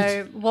 I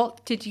So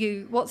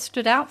did. what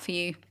stood out for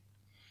you?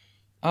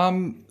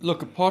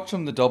 Look, apart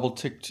from the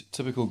double-ticked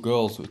typical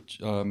girls, which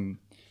I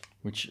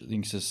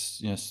think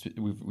is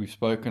we've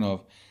spoken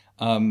of,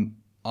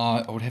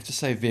 I would have to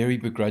say very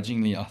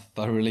begrudgingly, I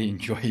thoroughly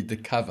enjoyed the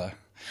cover.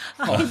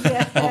 Oh, of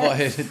I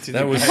Headed to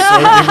That the was Gate.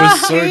 it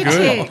was so Two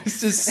good. ticks.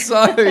 It's just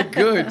so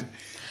good.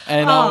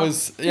 And I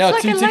was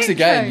like 2 ticks electro.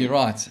 again. You're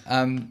right.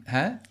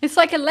 Huh? It's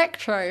like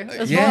electro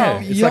as Yeah,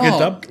 well. it's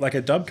Yeah. like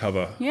a dub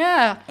cover.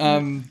 Yeah.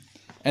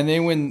 And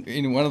then when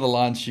in one of the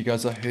lines she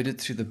goes, "I heard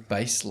it through the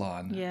bass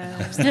line." Yeah.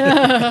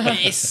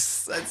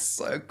 Yes, that's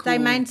so cool. They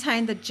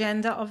maintain the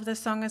gender of the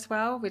song as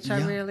well, which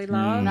I really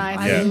love. Nice.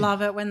 I Yeah.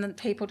 love it when the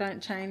people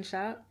don't change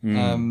that.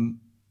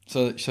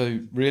 So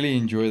really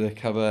enjoy the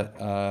cover.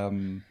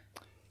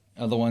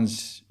 Other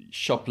ones,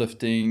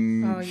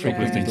 shoplifting, Oh,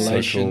 frequent yeah.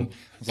 mutilation. So cool.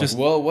 I was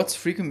like, well, what's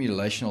frequent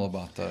mutilation all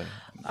about though?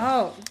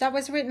 Oh, that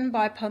was written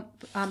by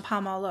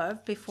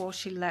Palmolive before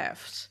she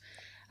left.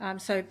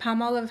 So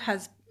Palmolive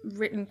has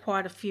written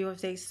quite a few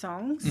of these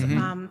songs.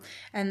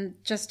 And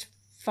just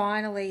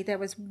finally, there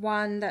was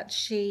one that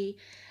she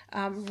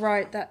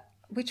wrote that,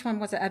 which one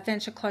was it?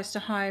 Adventure Close to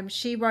Home.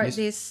 She wrote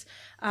this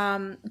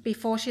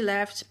before she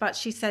left, but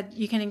she said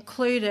you can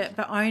include it,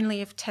 but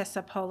only if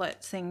Tessa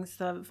Pollitt sings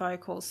the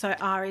vocals. So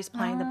Ari's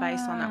playing the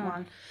bass on that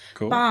one.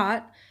 Cool.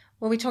 But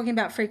were we talking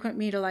about frequent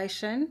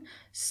mutilation?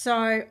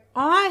 So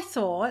I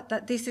thought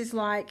that this is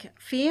like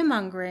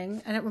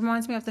fear-mongering, and it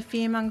reminds me of the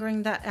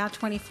fear-mongering that our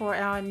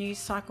 24-hour news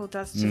cycle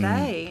does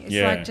today. It's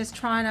yeah. like just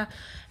trying to,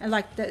 and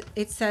like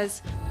it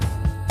says,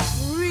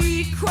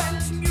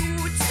 Frequent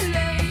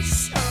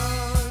mutilation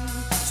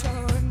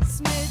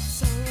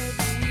transmits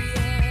over the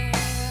air,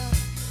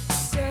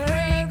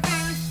 serving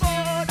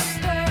for the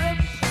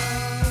purpose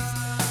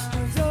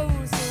of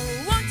those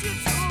who want you to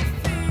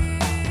feel.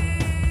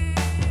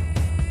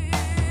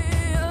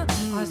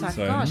 I was like,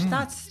 So- gosh,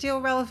 that's still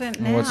relevant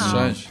now. what's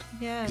changed?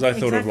 Yeah, Because I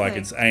thought of like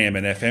exactly. it's AM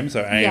and FM,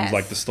 so AM's Yes.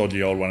 like the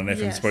stodgy old one, and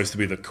FM's Yes. supposed to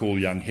be the cool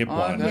young hip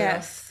one. okay.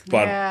 Yes.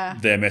 But Yeah.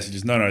 their message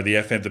is no, the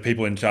FM, the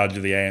people in charge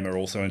of the AM are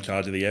also in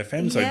charge of the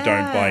FM, so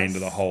don't buy into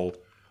the Yes. whole.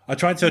 I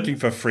tried searching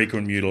for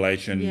frequent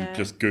mutilation, Yeah.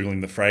 just Googling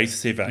the phrase to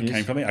see if that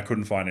came from me. I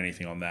couldn't find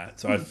anything on that.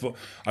 So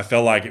I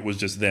felt like it was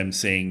just them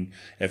seeing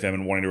FM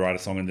and wanting to write a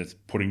song and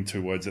just putting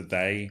two words that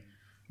they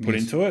put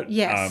into it.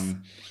 Yes.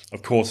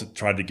 Of course, it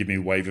tried to give me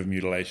wave of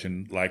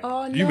mutilation. Like,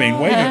 Oh, you no. mean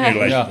wave of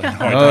mutilation? Yeah.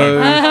 No, I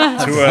don't.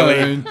 Too early.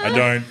 Don't. I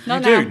don't.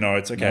 Not you do. now. No,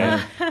 it's okay.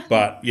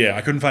 But yeah,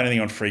 I couldn't find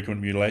anything on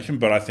frequent mutilation.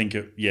 But I think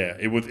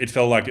it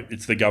felt like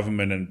it's the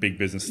government and big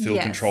business still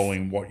Yes.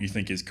 controlling what you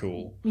think is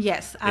cool,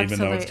 Yes, absolutely. even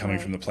though it's coming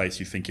from the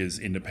place you think is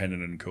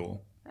independent and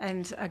cool.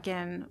 And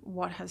again,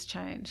 what has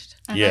changed?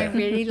 And Yeah. I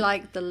really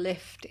like the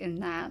lift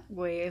in that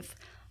with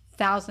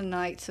Thousand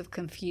Nights of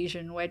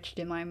Confusion wedged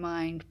in my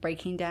mind,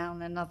 breaking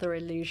down another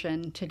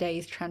illusion.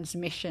 Today's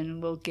transmission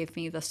will give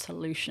me the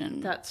solution.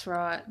 That's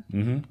right.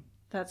 Mm-hmm.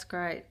 That's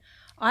great.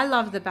 I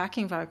love the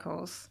backing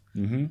vocals.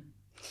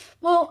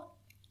 Well,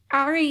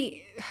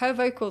 Ari, her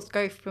vocals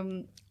go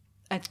from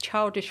a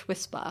childish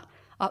whisper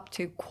up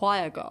to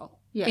choir girl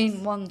Yes.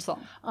 in one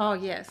song. Oh,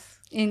 yes.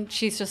 And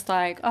she's just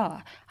like,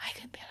 oh, I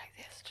can be like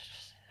this.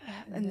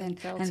 And then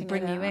belting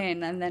bring it you out.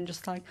 in. And then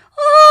just like,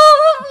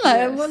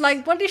 oh,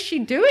 like what is she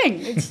doing?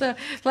 It's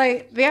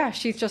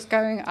she's just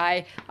going,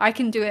 I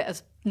can do it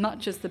as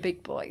much as the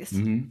big boys,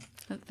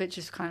 which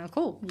is kind of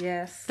cool.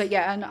 Yes. But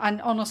yeah,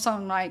 and on a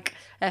song like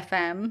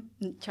FM,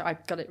 which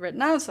I've got it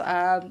written as,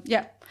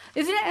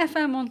 isn't it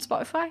FM on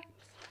Spotify?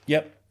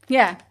 Yep.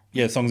 Yeah.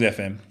 Yeah, songs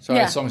FM. Sorry,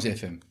 Yeah. songs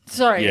FM.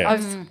 Sorry, Yeah. I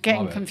was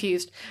getting My bad.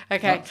 confused.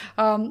 Okay,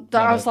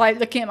 I was like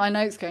looking at my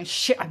notes, going,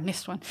 "Shit, I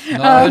missed one."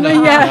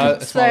 No, yeah.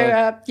 it's So my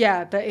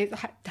bad. but it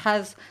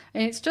has,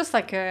 and it's just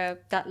like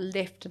that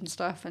lift and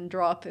stuff and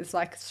drop is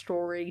like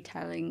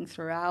storytelling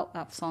throughout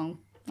that song.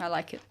 I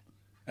like it.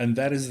 And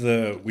that is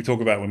we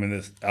talk about when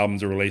the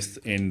albums are released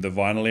in the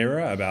vinyl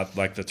era, about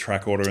like the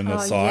track order and the Oh,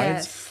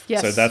 sides.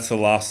 yes. So Yes. that's the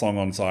last song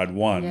on side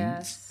 1.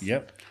 Yes.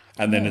 Yep.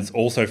 And then it's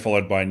also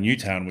followed by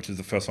Newtown, which is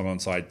the first song on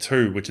side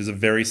 2, which is a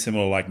very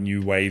similar, like new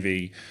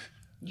wavy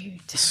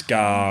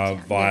ska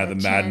via the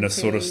madness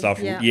sort of chanty, stuff.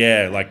 yeah.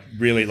 Yeah, like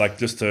really, like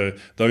those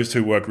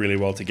two work really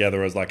well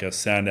together as like a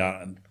sound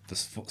out and the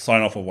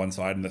sign off on one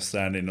side and the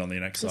stand in on the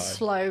next The side.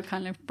 slow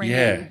kind of bringing.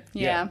 Yeah.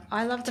 Yeah.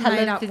 I love the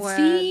made up words.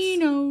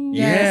 Televisino.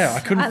 Yeah, Yes, I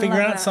couldn't I figure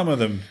love out that. some of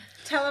them.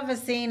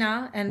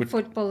 Televisina and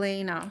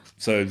Footballina.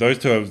 So those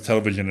two are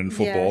television and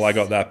football. Yes. I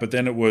got that. But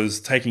then it was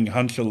taking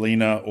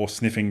Hunchalina or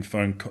sniffing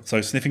phone.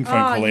 So sniffing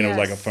phone Oh, callina was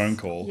like a yes. phone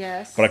call.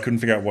 Yes. But I couldn't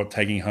figure out what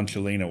taking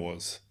Hunchalina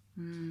was.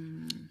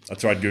 I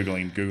tried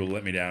Googling. Google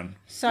let me down.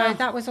 So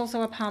that was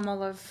also a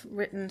Palmolive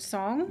written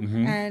song.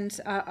 Mm-hmm.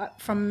 And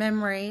from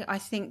memory, I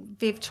think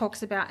Viv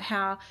talks about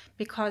how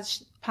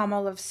because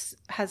Palmolive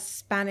has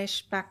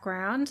Spanish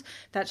background,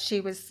 that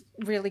she was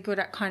really good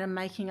at kind of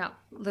making up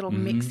little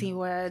mixy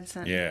words.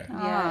 And, Mm-hmm.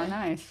 Yeah. Oh,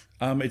 nice.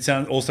 It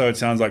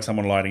sounds like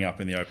someone lighting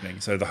up in the opening.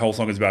 So the whole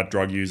song is about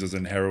drug users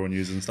and heroin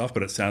users and stuff,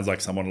 but it sounds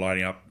like someone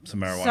lighting up some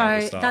marijuana at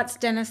the So start. that's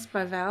Dennis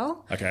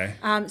Bovell. Okay.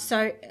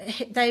 So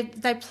they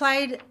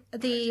played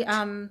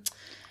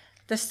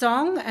the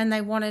song and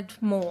they wanted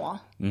more.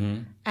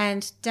 Mm-hmm.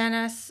 And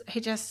Dennis, he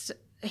just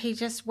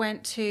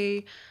went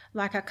to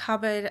like a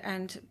cupboard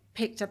and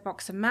picked a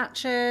box of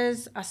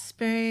matches, a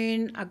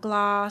spoon, a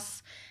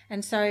glass,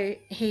 and so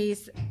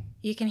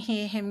you can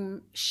hear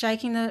him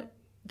shaking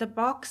the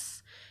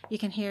box. You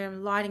can hear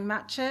him lighting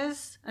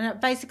matches, and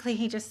basically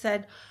he just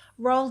said,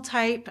 roll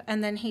tape,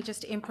 and then he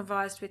just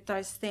improvised with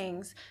those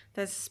things.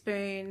 There's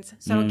spoons.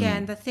 So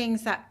again, the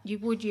things that you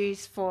would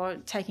use for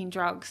taking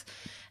drugs,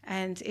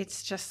 and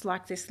it's just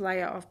like this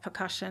layer of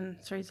percussion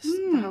through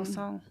the whole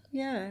song.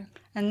 Yeah.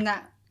 And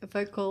that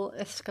vocal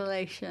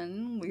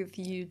escalation with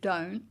 "You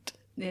Don't"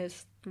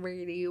 is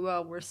really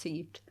well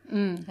received.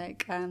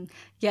 Like, so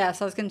I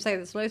was going to say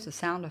there's loads of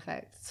sound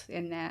effects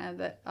in there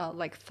that are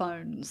like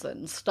phones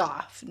and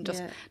stuff and just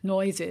Yeah.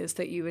 noises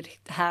that you would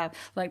have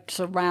like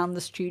surround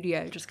the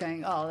studio, just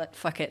going, oh,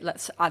 fuck it,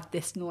 let's add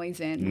this noise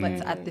in,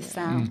 let's add this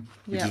sound.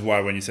 Which is why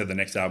when you said the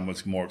next album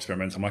was more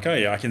experimental, I'm like, oh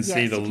yeah, I can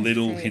see Yes, the you can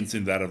little see. hints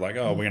in that of like,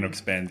 oh, we're going to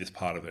expand this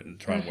part of it and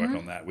try and work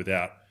on that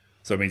without.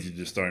 So it means you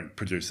just don't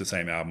produce the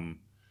same album.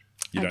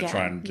 You don't Again,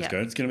 try and just yeah.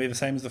 go, it's going to be the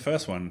same as the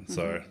first one.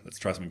 So let's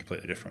try something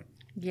completely different.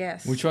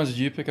 Yes. Which ones did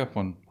you pick up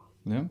on,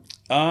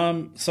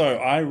 Liam? So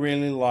I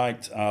really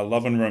liked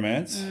Love and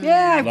Romance.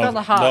 Yeah, I've got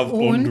the heart. Love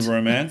und Und.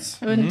 Romance.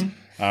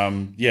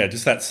 Yeah,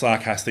 just that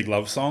sarcastic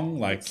love song,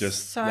 like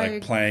just so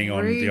like playing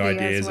on groovy the as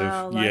ideas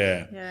well, of like,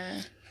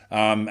 yeah.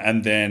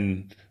 And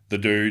then the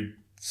dude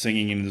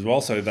singing in as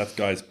well. So that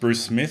guy's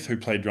Bruce Smith, who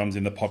played drums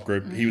in the pop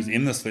group. He was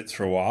in the Slits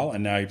for a while,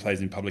 and now he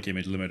plays in Public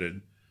Image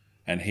Limited.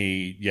 And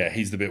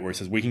he's the bit where he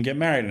says, "We can get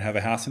married and have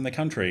a house in the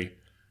country,"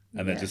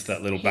 and then just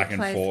that little He back and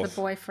plays forth.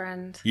 the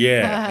boyfriend.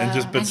 Yeah, and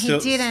just but And still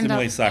he did end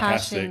similarly up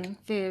sarcastic. pashing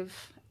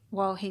Viv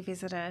while he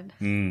visited.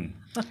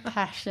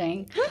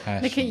 Hashing. Look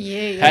at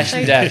you. You're Hash so,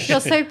 and dash. You're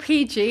so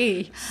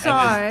PG. So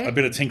And a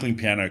bit of tinkling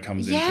piano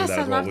comes into Yes, that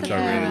I as well, love which the I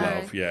really piano.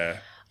 love. Yeah.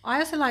 I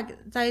also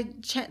like they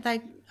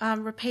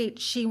repeat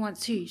 "She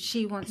wants you,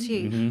 she wants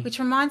you," Mm-hmm. which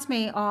reminds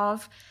me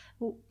of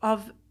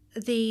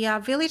the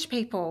Village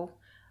People.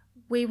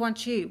 We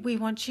want you, we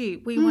want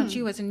you, we want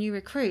you as a new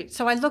recruit.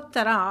 So I looked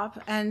that up,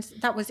 and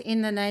that was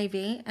in the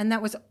Navy, and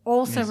that was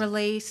also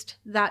released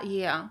that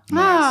year.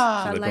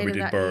 Ah. So they probably later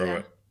did that borrow year.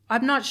 it.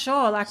 I'm not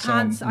sure. I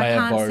can't may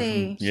have borrowed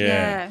see. from-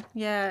 Yeah.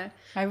 Yeah.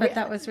 I But re-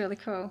 that was really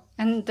cool.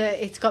 And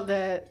it's got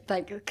the,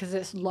 like, because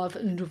it's love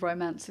and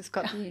romance, it's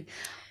got the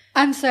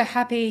I'm so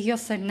happy. You're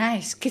so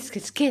nice. Kiss,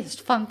 kiss, kiss.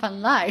 Fun,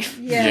 fun life.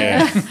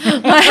 Yeah.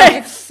 Yeah.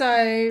 It's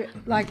so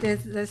like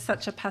there's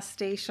such a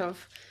pastiche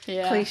of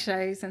Yeah.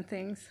 cliches and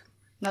things.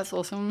 That's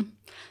awesome.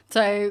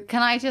 So,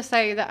 can I just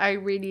say that I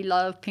really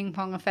love Ping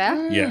Pong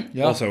Affair? Yeah.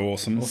 Yeah. Also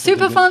awesome.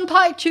 Super fun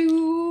party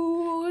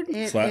tune.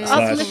 It Slash- is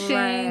slash-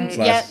 Uplifting. great.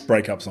 Yeah.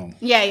 breakup song.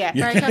 Yeah.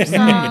 Breakup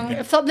song.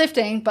 It's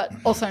uplifting, but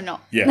also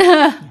not.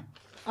 Yeah.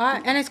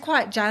 And it's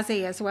quite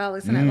jazzy as well,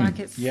 isn't it? Like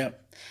it's Yeah.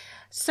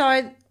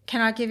 So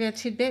can I give you a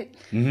tidbit?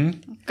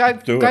 Go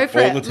Do go it. for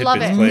All it. the Love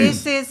tidbits, it.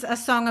 please. This is a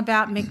song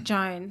about Mick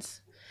Jones.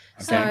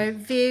 So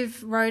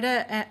Viv wrote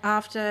it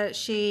after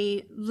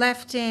she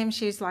left him.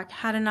 She's like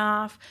had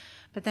enough,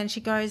 but then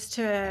she goes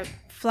to a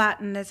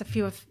flat and there's a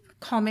few of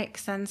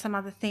comics and some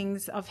other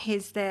things of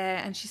his there,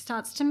 and she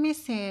starts to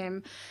miss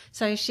him.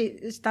 So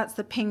that's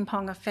the Ping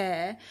Pong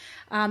Affair,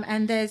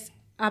 and there's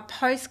a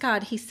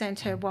postcard he sent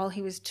her while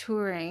he was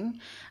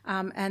touring,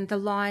 and the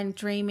line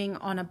 "Dreaming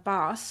on a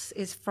Bus"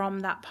 is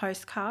from that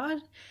postcard.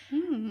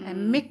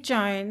 And Mick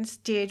Jones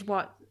did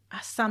what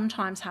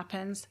sometimes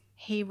happens.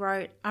 He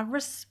wrote a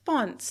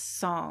response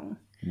song,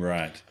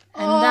 Right.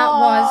 and that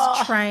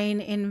was Train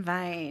in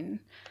Vain.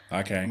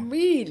 Okay.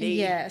 Really?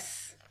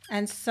 Yes.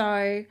 And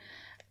so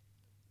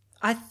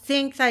I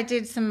think they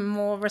did some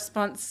more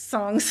response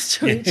songs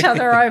to each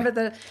other over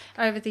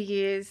the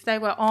years. They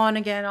were on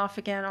again, off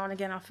again, on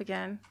again, off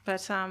again.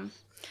 But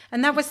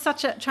and that was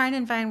Train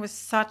in Vain was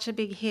such a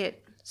big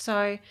hit.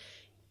 So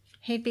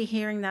he'd be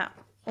hearing that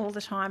all the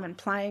time and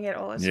playing it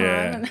all the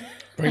Yeah. time.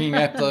 Bringing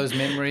back those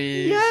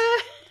memories. Yeah.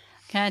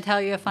 Can I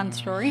tell you a fun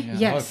story? Yeah.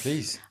 Yes. Oh,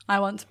 please. I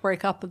once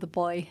broke up with a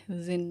boy who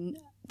was in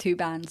two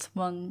bands,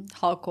 one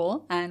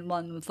hardcore and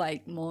one was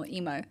like more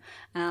emo.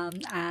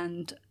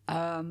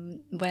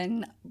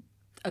 When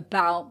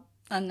about,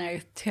 I don't know,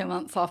 2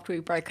 months after we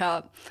broke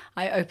up,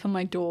 I opened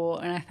my door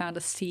and I found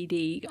a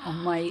CD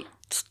on my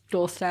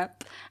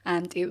doorstep,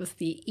 and it was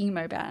the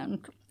emo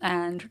band.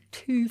 And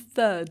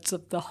 2/3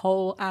 of the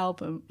whole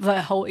album,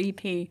 the whole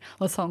EP,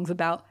 were songs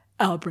about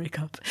our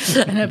breakup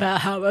and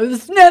about how I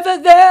was never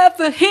there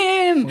for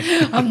him,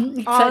 Oh,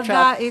 etc.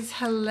 that is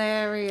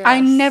hilarious. I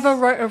never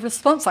wrote a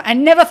response. I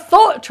never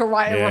thought to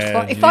write a Yeah,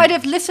 response. If you- I'd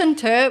have listened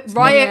to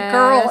Riot Yes,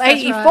 Girl that's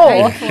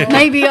 84, right,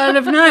 maybe I'd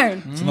have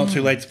known. It's not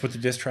too late to put the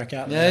diss track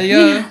out. There you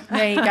go.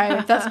 There you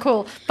go. That's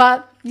cool.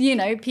 But, you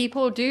know,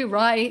 people do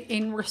write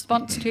in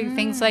response to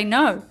things they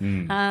know.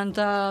 And,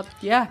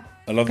 yeah.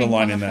 I love the Ping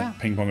line Pong in Affair. that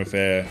Ping Pong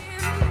Affair.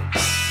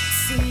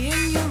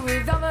 Seeing you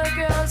with other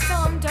girls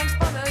sometimes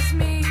bothers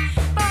me,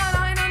 but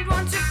I don't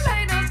want to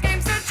play those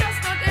games, they're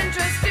just not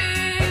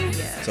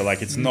interesting. So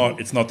like it's not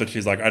that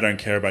she's like, I don't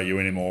care about you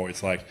anymore.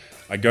 It's like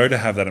I go to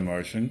have that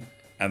emotion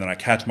and then I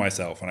catch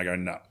myself and I go,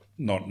 no,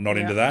 not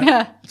into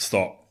that.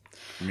 Stop.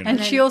 I'm gonna-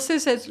 And she also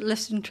says,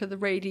 listen to the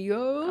radio.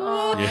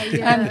 Oh,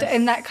 And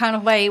in that kind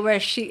of way where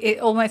it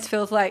almost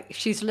feels like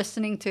she's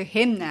listening to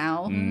him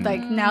now,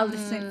 like now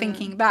listening,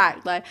 thinking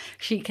back, like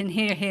she can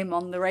hear him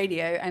on the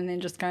radio and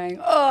then just going,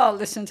 oh,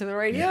 listen to the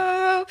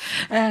radio,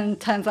 and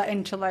turns that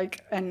into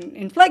like an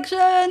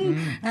inflection,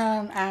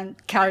 and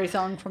carries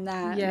on from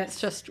that. Yes. And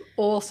it's just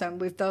awesome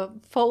with the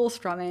full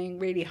strumming,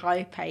 really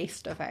high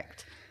paced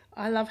effect.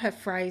 I love her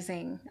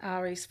phrasing,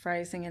 Ari's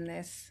phrasing in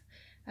this,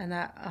 and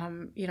that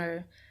you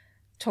know,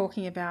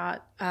 talking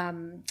about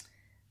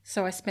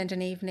so I spent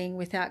an evening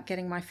without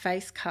getting my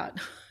face cut,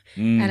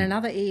 and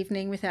another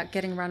evening without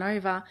getting run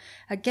over,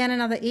 again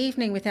another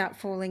evening without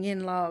falling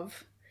in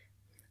love.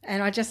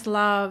 And I just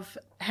love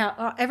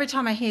how every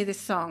time I hear this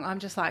song, I'm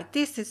just like,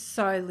 this is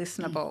so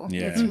listenable.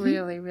 Yeah. It's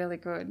really, really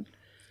good.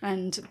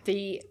 And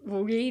the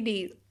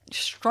really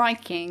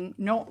striking,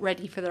 not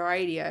ready for the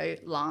radio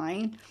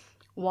line,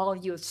 while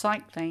you were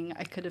cycling,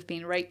 I could have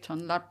been raped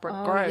on Ladbroke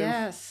Oh, Grove.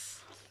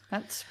 yes.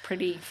 That's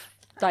pretty,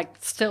 like,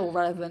 still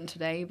relevant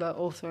today, but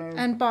also...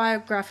 And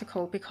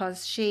biographical,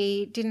 because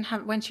she didn't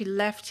have, when she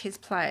left his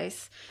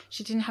place,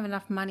 she didn't have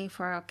enough money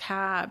for a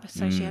cab,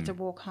 so she had to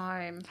walk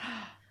home.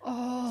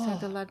 So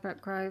the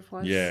Ladbroke Grove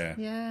was... Yeah.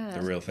 Yeah.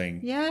 the real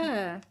thing.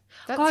 Yeah.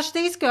 Gosh,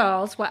 these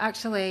girls were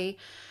actually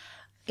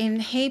in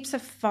heaps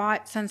of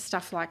fights and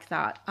stuff like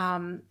that,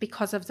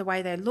 because of the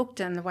way they looked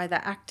and the way they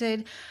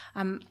acted.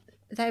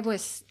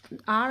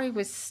 Ari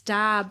was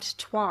stabbed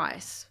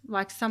twice.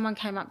 Like someone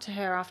came up to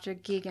her after a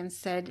gig and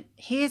said,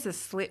 "Here's a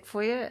slit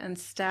for you," and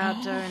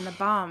stabbed her in the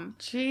bum.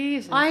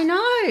 Jesus. I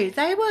know.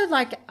 They were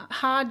like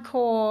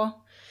hardcore,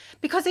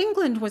 because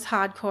England was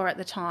hardcore at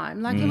the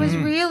time. Like it was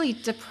really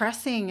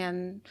depressing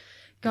and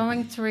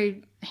going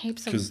through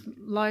heaps of 'Cause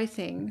low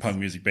things. Punk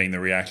music being the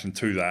reaction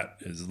to that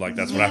is like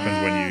that's what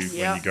happens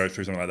when you go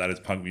through something like that. Is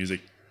punk music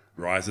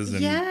rises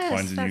and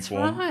finds a new that's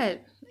form. right.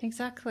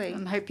 Exactly.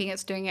 I'm hoping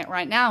it's doing it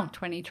right now,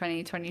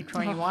 2020,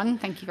 2021.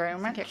 Thank you very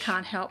much. It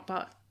can't help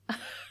but.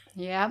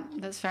 Yeah,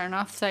 that's fair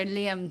enough. So,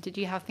 Liam, did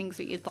you have things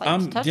that you'd like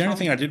to touch The only on?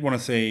 thing I did want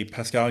to see,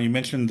 Pascal, you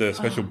mentioned the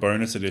special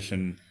bonus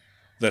edition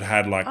that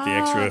had like the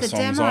extra the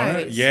songs on it.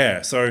 demos.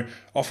 Yeah. So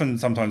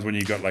sometimes when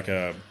you got like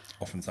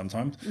often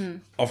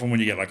when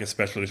you get like a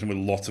special edition with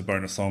lots of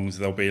bonus songs,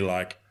 there'll be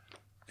like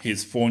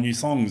here's 4 new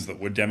songs that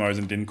were demos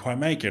and didn't quite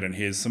make it, and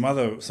here's some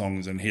other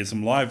songs, and here's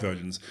some live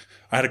versions.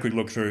 I had a quick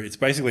look through. It's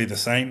basically the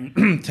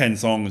same 10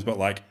 songs, but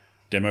like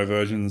demo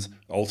versions,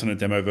 alternate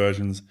demo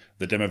versions,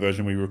 the demo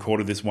version we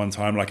recorded this one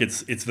time. Like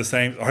it's the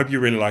same. I hope you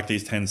really like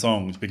these 10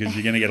 songs because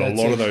you're going to get a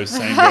lot of those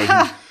same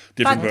versions,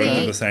 different versions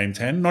of the same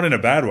 10. Not in a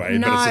bad way,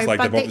 but it's just like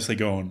they've obviously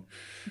gone.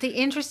 The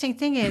interesting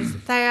thing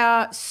is they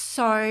are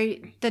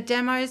the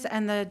demos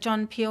and the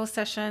John Peel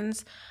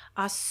sessions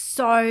are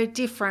so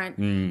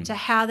different to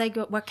how they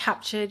were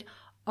captured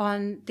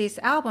on this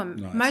album.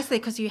 Nice. Mostly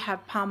because you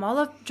have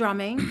Palmolive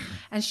drumming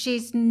and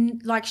she's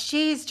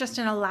just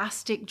an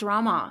elastic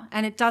drummer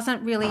and it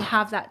doesn't really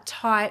have that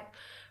tight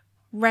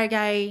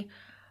reggae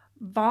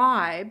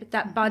vibe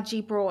that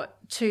Budgie brought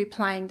to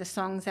playing the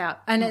songs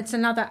out. And it's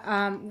another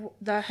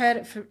the Heard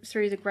It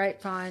Through the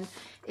Grapevine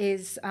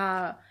is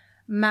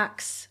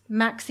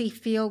Maxie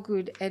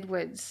Feelgood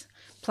Edwards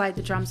played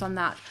the drums on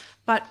that.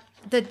 But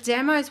the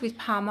demos with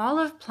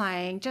Palmolive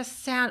playing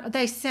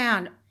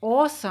sound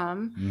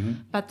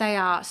awesome, but they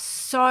are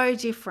so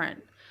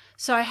different.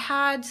 So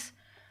had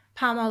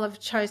Palmolive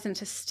chosen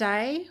to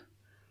stay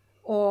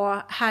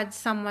or had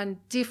someone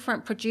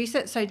different produce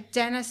it. So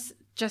Dennis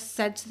just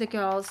said to the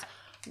girls,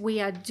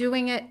 we are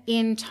doing it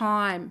in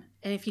time.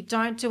 And if you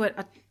don't do it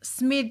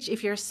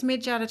if you're a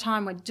smidge out of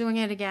time, we're doing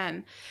it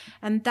again.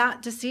 And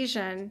that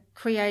decision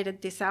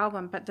created this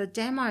album. But the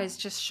demos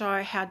just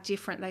show how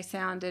different they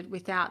sounded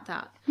without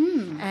that.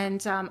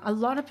 And a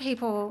lot of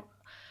people,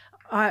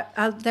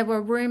 there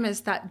were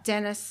rumours that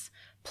Dennis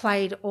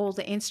played all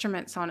the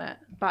instruments on it,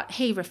 but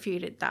he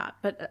refuted that.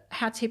 But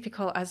how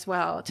typical as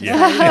well to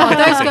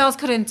say, those girls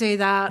couldn't do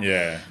that.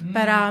 Yeah.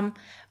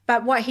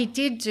 But what he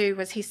did do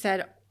was he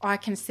said, I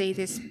can see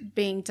this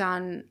being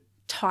done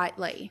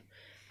tightly.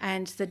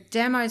 And the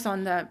demos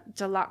on the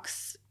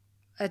deluxe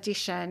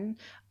edition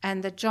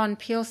and the John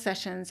Peel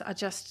sessions are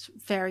just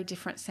very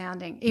different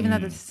sounding, even though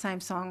they're the same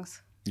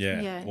songs.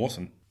 Yeah.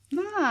 Awesome.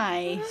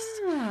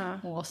 Nice.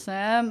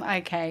 Awesome.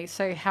 Okay,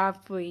 so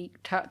have we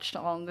touched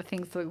on the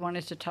things that we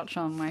wanted to touch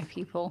on, my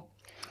people?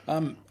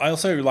 I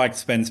also liked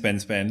Spend.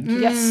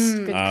 Yes,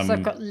 because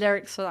I've got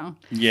lyrics for that.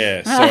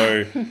 Yeah,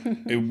 so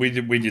we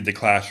did The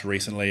Clash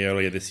recently,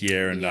 earlier this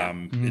year, and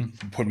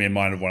it put me in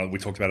mind of we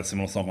talked about a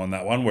similar song on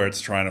that one where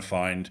it's trying to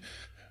find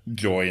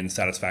joy and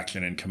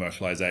satisfaction in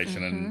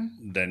commercialization and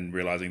then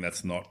realizing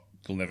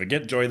you'll never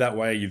get joy that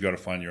way. You've got to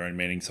find your own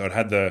meaning. So it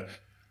had the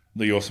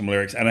awesome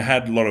lyrics and it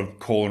had a lot of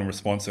call and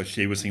response. So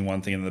she was singing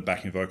one thing and the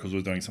backing vocals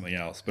was doing something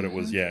else. But it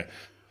was,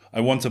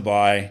 I want to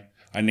buy,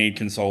 I need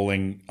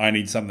consoling, I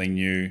need something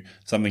new,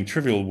 something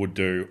trivial would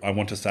do. I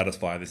want to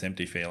satisfy this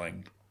empty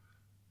feeling.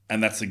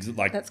 And that's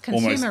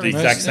almost the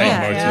exact same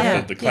motive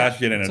that The Clash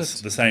did, and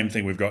it's the same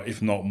thing we've got,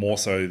 if not more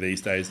so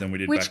these days than we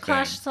did back then. Which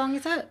Clash song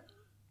is it?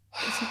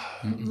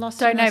 Lost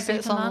Don't in know the if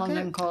it's on Supermarket?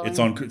 London Calling.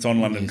 It's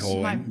on London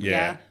Calling,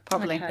 yeah.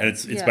 Probably. Okay. And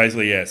it's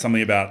basically,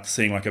 something about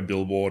seeing like a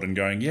billboard and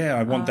going,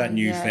 I want that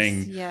new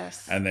thing.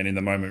 Yes. And then in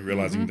the moment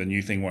realizing the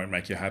new thing won't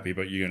make you happy,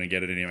 but you're going to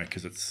get it anyway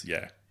because it's,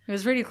 It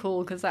was really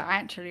cool because I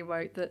actually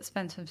wrote that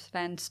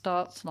Spend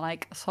starts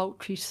like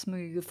sultry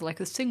smooth, like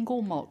a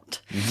single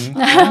malt.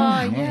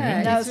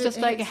 That was just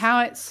like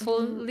how it's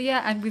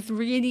and with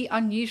really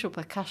unusual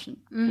percussion.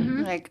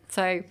 Like,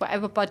 so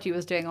whatever Budgie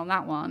was doing on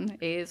that one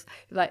is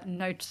like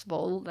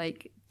noticeable,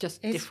 like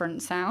just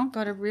different sound.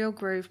 Got a real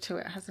groove to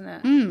it, hasn't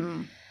it?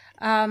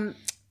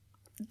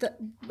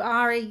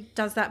 Ari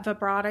does that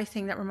vibrato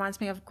thing that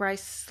reminds me of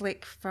Grace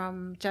Slick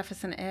from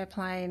Jefferson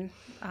Airplane,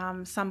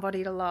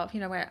 Somebody to Love,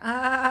 where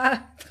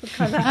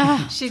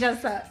she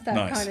does that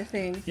Nice. kind of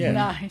thing. Yeah.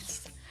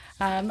 Nice.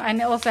 And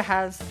it also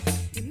has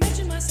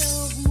Imagine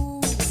myself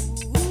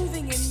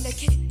moving in the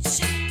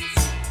kitchen.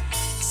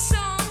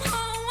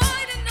 Somehow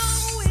I don't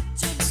know, it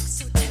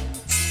just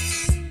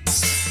looks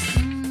so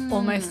tempting.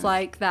 almost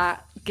like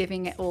that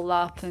giving it all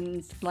up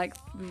and like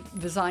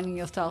resigning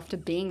yourself to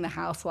being the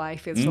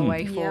housewife is the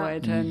way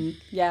forward. And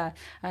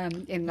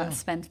in that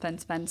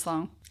Spend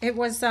song. It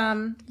was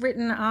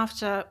written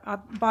after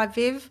by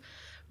Viv,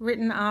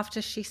 written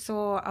after she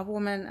saw a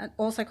woman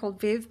also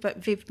called Viv, but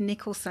Viv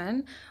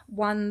Nicholson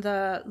won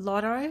the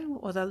lotto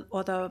or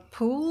the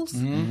pools,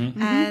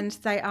 and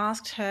they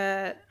asked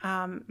her,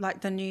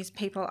 like the news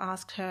people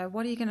asked her,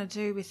 "What are you going to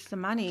do with the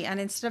money?" And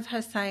instead of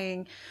her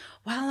saying,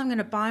 "Well, I'm going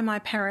to buy my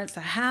parents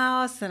a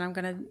house and I'm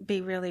going to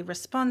be really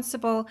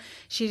responsible,"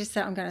 she just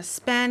said, "I'm going to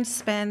spend."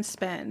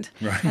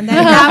 Right. And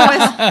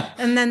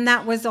then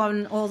that was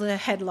on all the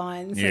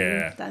headlines.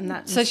 Yeah. And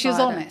that So she was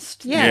inspired it.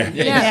 honest.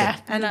 Yeah.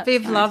 And That's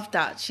Viv nice. loved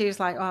that. She was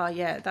like, "Oh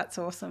yeah, that's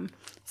awesome."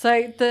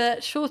 So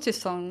the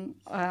shortest song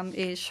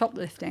is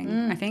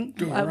Shoplifting, I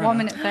think, at 1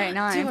 minute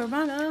 39. Do a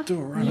runner.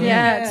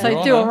 Yeah, so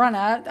Runner. Do a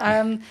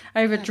Runner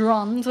over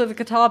drums with a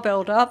guitar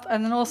build up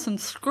and an awesome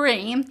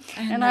scream.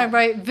 And I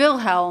wrote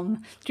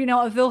Wilhelm. Do you know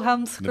what a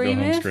Wilhelm scream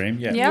Wilhelm is? scream,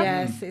 yeah.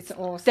 Yes, it's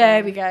awesome.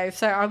 There we go.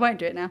 So I won't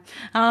do it now,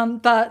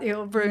 but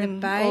it'll ruin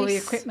The all the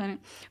bass.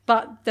 equipment.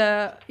 But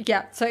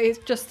so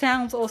it just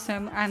sounds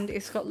awesome and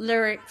it's got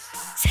lyrics.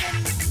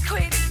 10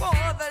 quid for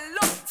the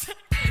lot.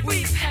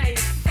 We paid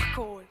fuck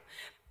all.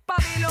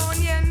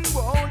 Babylonian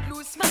won't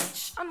lose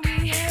much, and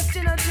we have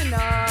dinner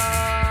tonight.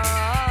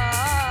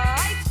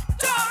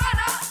 Door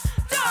runner,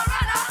 door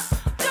runner,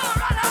 door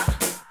runner,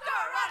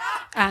 door runner.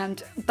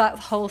 And that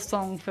whole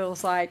song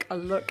feels like a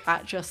look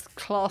at just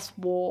class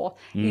war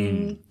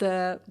in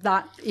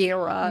that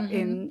era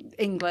in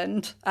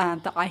England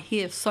that I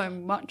hear so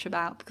much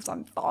about because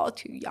I'm far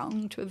too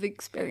young to have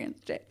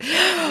experienced it.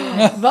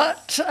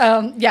 But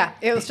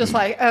it was just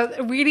like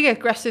a really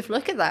aggressive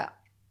look at that.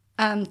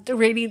 And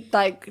really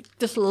like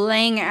just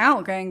laying it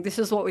out, going, this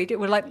is what we do.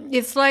 We're like,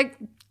 it's like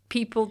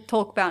people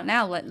talk about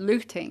now, like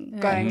looting,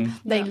 going,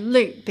 they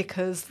loot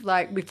because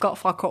like we've got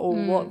fuck all,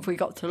 what have we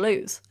got to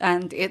lose?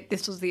 And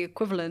this was the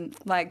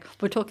equivalent, like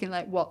we're talking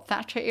like what,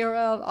 Thatcher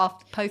era,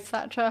 after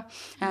post-Thatcher?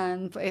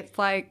 And it's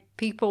like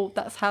people,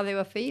 that's how they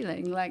were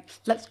feeling, like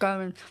let's go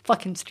and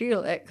fucking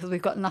steal it because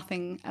we've got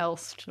nothing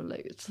else to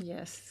lose.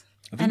 Yes.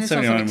 I think it's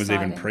also 79 was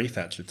even exciting.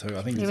 pre-Thatcher too.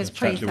 I think It was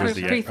Thatcher was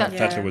the pre-Thatcher.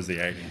 Thatcher was the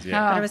 80s.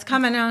 Yeah, But it was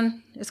coming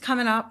on. It's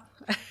coming up.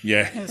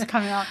 yeah, It was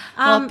coming out.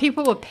 Well,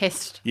 people were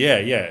pissed. yeah.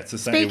 It's the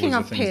same. Speaking it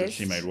was of the things that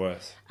she pissed, made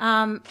worse.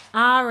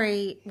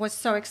 Ari was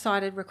so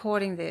excited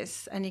recording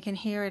this, and you can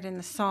hear it in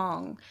the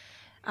song.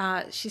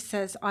 She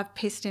says, "I've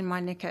pissed in my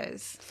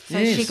knickers." So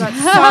she Yes. got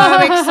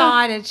so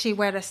excited she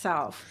wet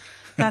herself.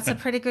 That's a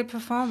pretty good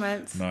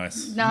performance.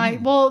 Nice. No,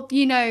 well,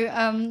 you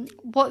know,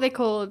 what they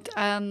called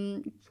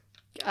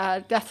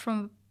Death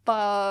from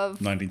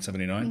Above.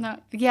 1979. No,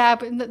 yeah,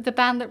 but the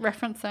band that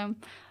referenced them.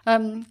 I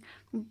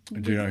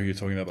do know who you're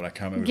talking about, but I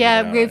can't remember.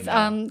 Yeah, who they are with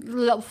right now.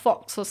 Little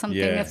Fox or something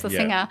Yeah, as the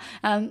yeah.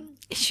 singer.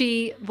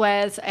 She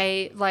wears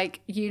a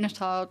like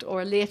unitard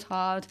or a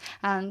leotard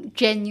and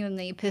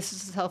genuinely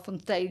pisses herself on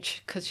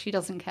stage because she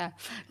doesn't care.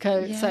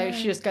 So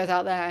she just goes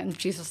out there and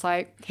she's just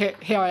like,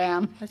 here I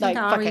am. I think like,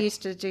 fuck Ari it.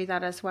 used to do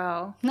that as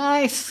well.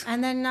 Nice.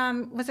 And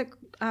then was it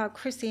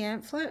Chrissy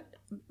Amphlett?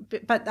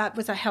 But that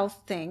was a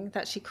health thing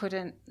that she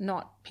couldn't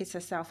not piss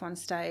herself on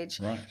stage.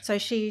 Right. So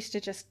she used to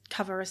just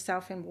cover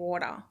herself in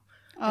water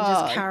and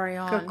just carry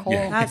on. good call.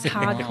 That's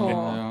hardcore.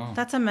 Yeah.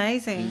 That's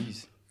amazing.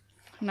 Jeez.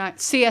 No,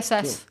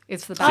 CSS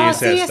is the Oh, band.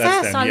 CSS,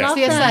 that's them, I yeah. love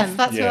CSS, them.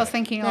 that's what Yeah. I was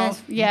thinking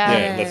of. Yeah,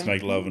 Yeah. let's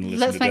make love and listen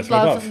Let's to make Death from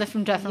love Above. and live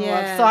from death and love.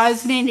 Yes. So I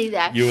was nearly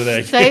there. You were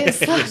there. So it's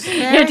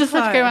Very just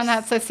have to go around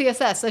close. that. So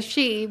CSS, so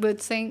she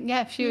would sing,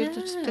 she would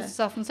just piss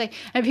herself and say,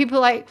 and people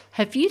were like,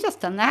 have you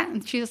just done that?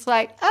 And she was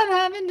like, I'm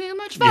having too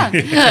much fun.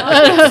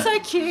 That's so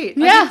cute.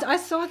 Yeah. I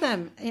saw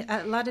them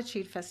at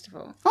Latitude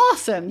Festival.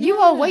 Awesome. You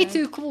are way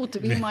too cool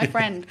to be my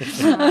friend.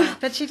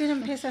 But she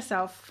didn't piss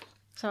herself,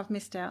 so I've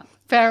missed out.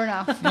 Fair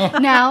enough.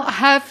 Now,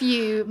 have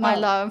you, my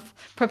love,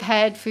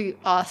 prepared for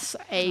us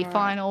a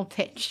final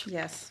pitch?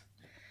 Yes.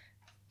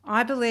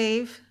 I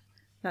believe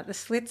that the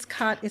Slits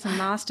cut is a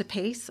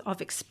masterpiece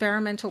of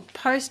experimental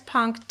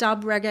post-punk,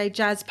 dub reggae,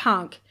 jazz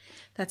punk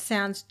that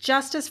sounds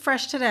just as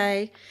fresh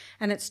today,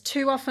 and it's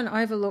too often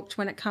overlooked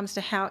when it comes to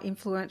how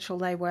influential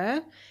they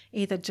were,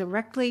 either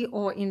directly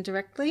or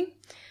indirectly.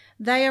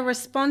 They are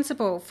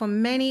responsible for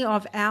many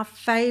of our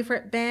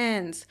favourite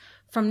bands,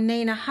 from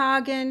Nina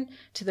Hagen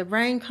to the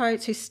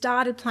Raincoats, who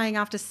started playing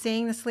after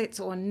seeing the Slits,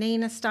 or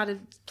Nina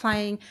started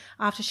playing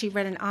after she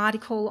read an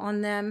article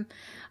on them,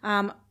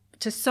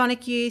 to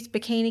Sonic Youth,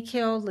 Bikini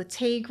Kill, La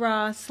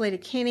Tigra,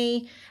 Sleater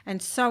Kinney,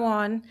 and so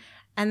on.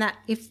 And that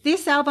if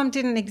this album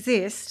didn't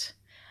exist,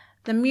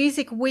 the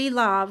music we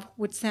love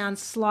would sound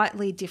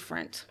slightly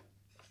different.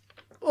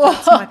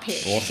 That's my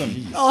pitch.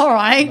 Awesome. All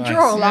right,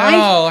 draw a line.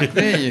 Oh,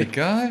 there you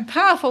go.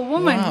 Powerful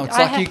woman. Wow, it's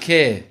I like you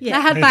care. I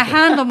had my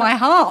hand on my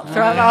heart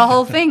throughout the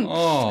whole thing.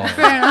 Oh,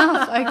 Fair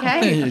enough.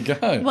 Okay. there you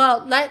go.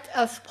 Well, let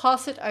us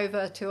pass it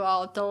over to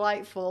our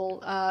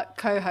delightful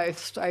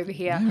co-host over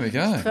here. There we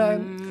go. So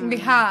we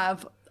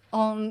have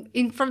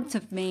in front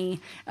of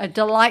me a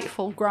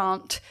delightful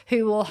Grant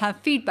who will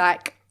have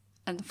feedback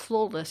and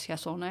flawless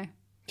yes or no.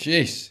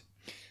 Jeez.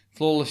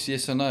 Flawless,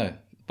 yes or no?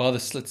 By the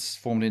Slits,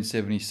 formed in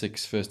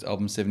 76, first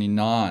album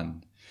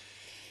 79.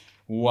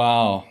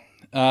 Wow.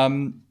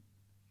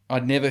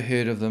 I'd never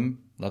heard of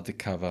them. Love the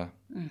cover.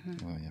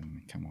 Mm-hmm. Oh, yeah,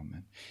 come on,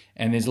 man.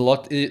 And there's a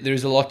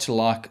lot to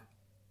like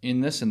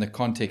in this, and the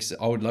context.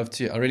 I would love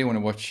to. I really want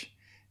to watch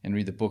and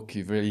read the book.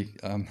 You've really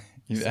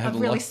you've added I've a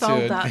really lot sold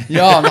to it. that.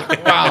 Yeah, I'm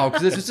like, wow,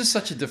 because this was just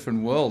such a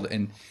different world,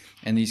 and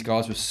these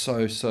guys were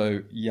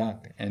so young,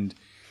 and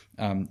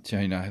have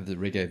the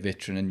reggae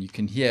veteran, and you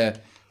can hear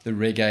the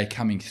reggae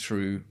coming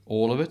through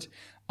all of it.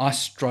 I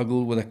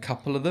struggle with a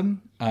couple of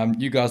them.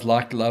 You guys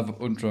like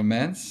Love und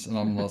Romance, and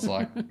I was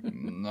like,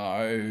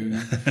 no.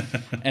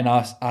 And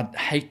I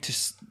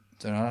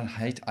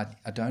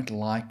don't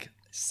like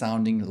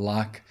sounding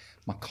like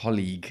my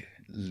colleague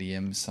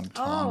Liam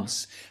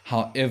sometimes.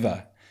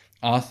 However,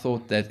 I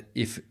thought that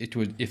if it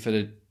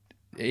had,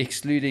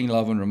 excluding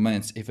Love and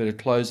Romance, if it had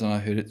closed and I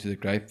heard it through the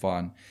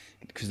grapevine,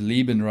 because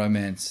Liebe and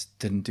Romance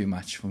didn't do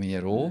much for me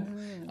at all.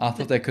 I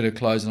thought they could have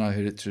closed and I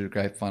heard it through the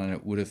grapevine and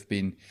it would have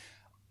been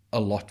a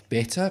lot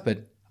better,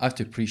 but I have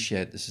to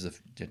appreciate this is a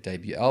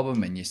debut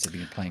album, and yes, they've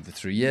been playing for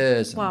 3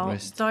 years. And the Well,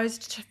 rest. those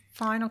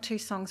final 2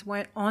 songs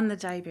weren't on the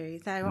debut.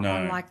 They were No.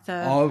 on like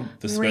the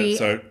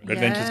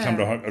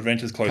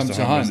Adventures Close Come to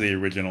to Home Home. was the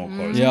original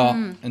close.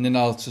 Yeah, and then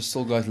I'll just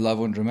still go to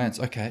Love and Romance.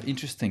 Okay,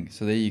 interesting.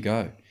 So there you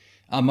go.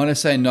 I'm gonna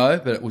say no,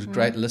 but it was a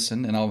great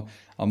listen, and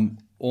I'm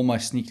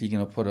almost sneakily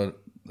gonna put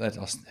that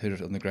I heard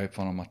it on the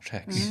grapevine on my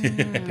tracks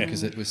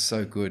because it was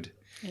so good.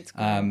 It's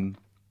great.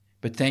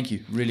 But thank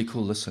you, really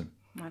cool listen.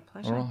 My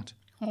pleasure. All right.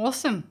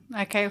 Awesome.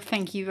 Okay,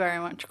 thank you very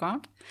much,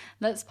 Grant.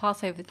 Let's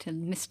pass over to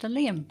Mr.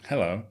 Liam.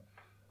 Hello.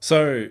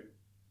 So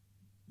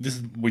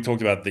we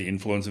talked about the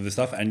influence of this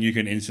stuff, and you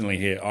can instantly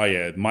hear, oh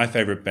yeah, my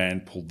favorite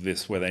band pulled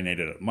this where they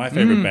needed it. My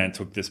favorite band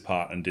took this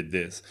part and did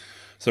this.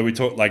 So we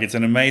talk like it's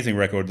an amazing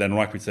record. Then,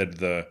 like we said,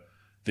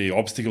 the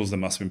obstacles that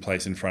must have been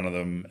placed in front of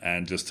them,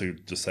 and just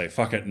to say,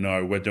 fuck it,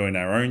 no, we're doing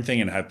our own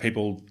thing, and have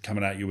people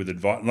coming at you with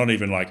advice. Not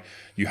even like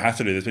you have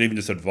to do this, but even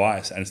just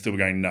advice, and still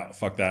going, no,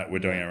 fuck that, we're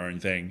doing our own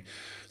thing.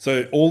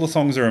 So all the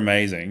songs are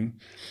amazing.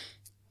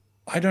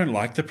 I don't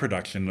like the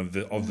production of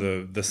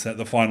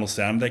the final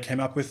sound they came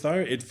up with though.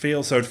 It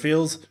feels so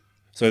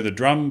the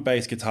drum,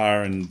 bass,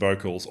 guitar, and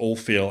vocals all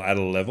feel at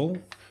a level,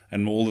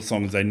 and all the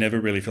songs they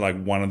never really feel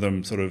like one of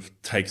them sort of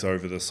takes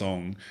over the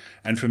song.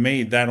 And for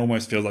me, that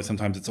almost feels like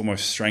sometimes it's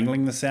almost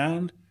strangling the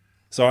sound.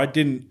 So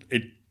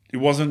it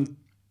wasn't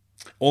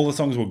all the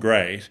songs were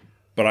great,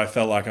 but I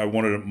felt like I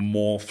wanted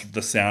it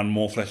the sound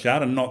more fleshed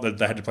out, and not that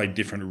they had to play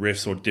different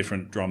riffs or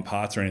different drum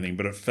parts or anything,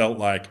 but it felt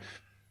like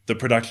the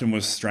production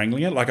was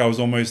strangling it. Like I was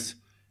almost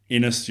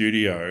in a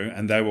studio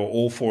and they were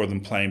all 4 of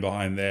them playing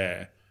behind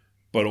there,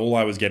 but all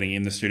I was getting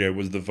in the studio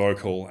was the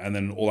vocal, and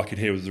then all I could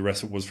hear was the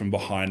rest of it was from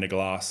behind a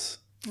glass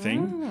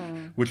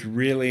thing, which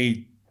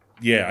really,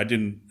 I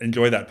didn't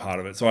enjoy that part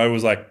of it. So I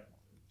was like,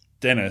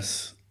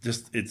 Dennis,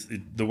 just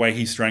the way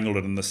he strangled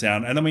it and the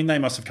sound. And I mean, they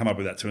must have come up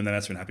with that too, and then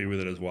that's been happy with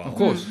it as well. Of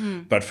course.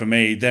 But for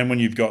me, then when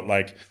you've got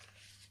like,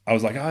 I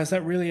was like, oh, is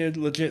that really a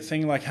legit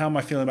thing? Like, how am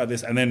I feeling about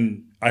this? And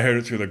then I heard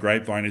it through the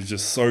grapevine. It's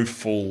just so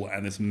full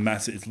and this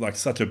massive, it's like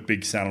such a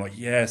big sound. I'm like,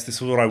 yes, this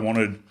was what I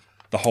wanted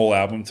the whole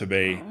album to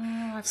be.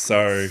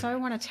 So I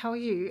want to tell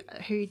you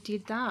who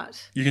did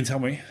that. You can tell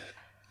me.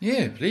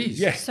 Yeah, please.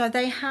 Yeah. So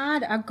they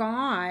had a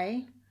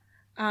guy,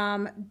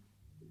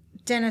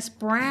 Dennis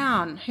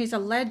Brown, who's a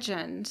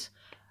legend,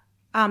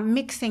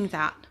 mixing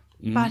that.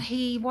 But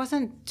he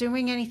wasn't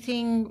doing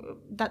anything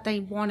that they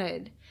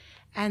wanted.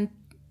 And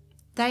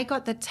they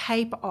got the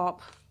tape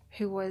op,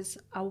 who was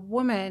a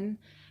woman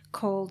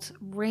called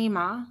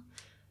Rima,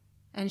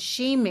 and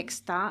she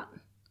mixed that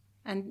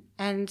and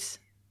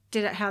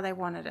did it how they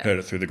wanted it. Heard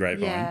it through the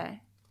grapevine. Yeah.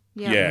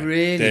 Yeah.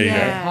 Really? There you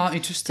Yeah. Oh, So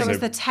interesting. it was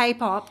the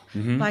tape op,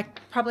 like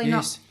probably Yes.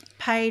 not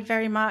paid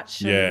very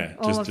much. And Yeah.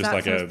 all of Just that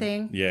like sort a of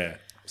thing. Yeah.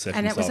 Session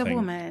And it was style a thing.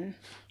 woman.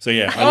 So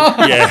yeah.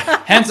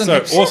 Hands on So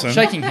hips, awesome.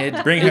 shaking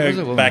head. Bring It was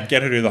a her woman. back,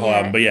 get her to do the whole Yeah.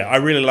 album. But yeah, I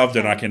really loved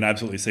it. And I can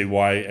absolutely see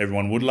why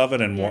everyone would love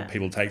it and Yeah. what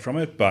people take from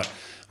it. But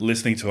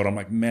listening to it, I'm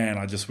like, man,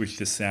 I just wish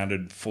this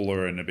sounded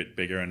fuller and a bit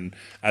bigger. And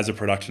as a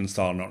production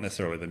style, not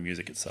necessarily the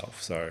music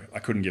itself. So I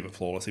couldn't give it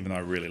flawless, even though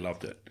I really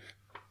loved it.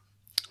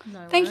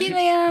 Thank you,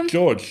 Liam.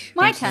 George,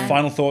 My turn.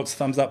 final thoughts,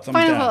 thumbs up, thumbs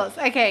Final down. thoughts.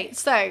 Okay,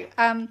 so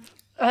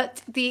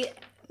at the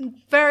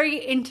very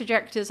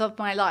interjectors of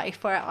my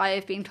life where I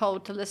have been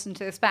told to listen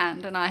to this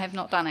band and I have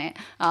not done it,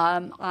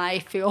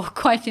 I feel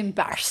quite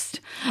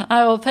embarrassed.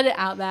 I will put it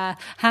out there,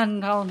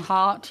 hand on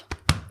heart,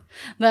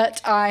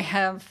 that I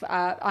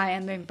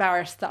am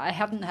embarrassed that I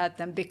haven't heard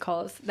them,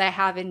 because they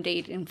have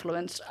indeed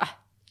influenced a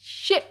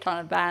shit ton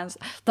of bands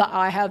that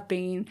I have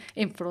been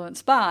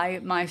influenced by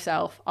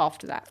myself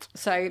after that.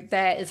 So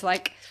there is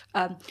like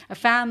a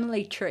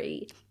family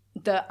tree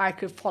that I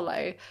could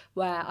follow,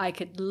 where I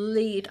could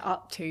lead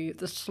up to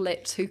the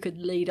Slits, who could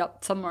lead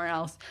up somewhere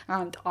else,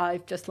 and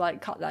I've just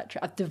like cut that tree.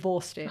 I've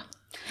divorced it.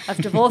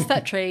 I've divorced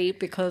that tree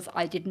because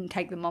I didn't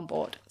take them on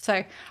board.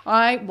 So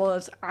I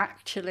was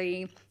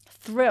actually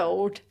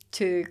thrilled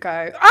to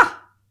go,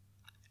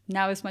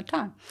 now is my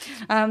time.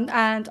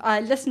 And I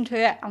listened to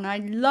it and I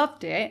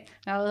loved it.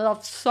 And I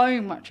loved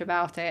so much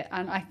about it.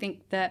 And I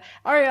think that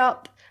Ari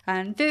Up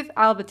and Viv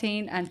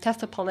Albertine and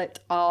Tessa Pollitt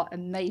are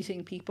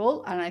amazing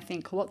people. And I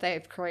think what they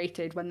have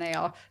created when they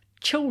are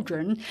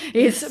children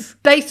is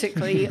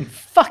basically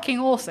fucking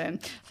awesome.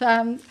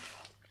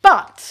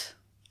 But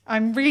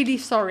I'm really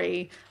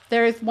sorry.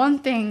 There is one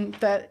thing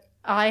that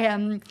I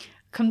am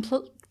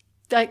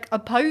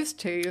opposed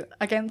to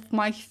against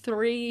my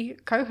 3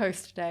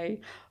 co-hosts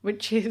today,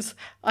 which is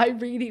I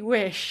really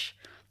wish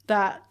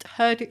that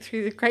Heard It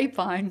Through the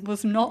Grapevine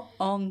was not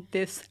on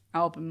this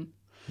album.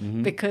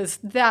 Because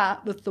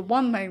that was the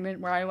one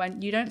moment where I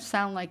went, you don't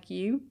sound like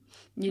you.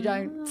 You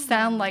don't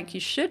sound like you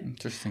should.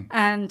 Interesting.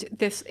 And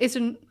this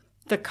isn't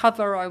the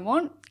cover I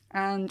want.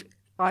 And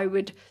I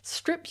would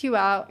strip you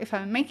out if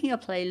I'm making a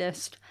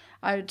playlist.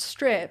 I would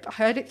strip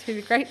Heard It Through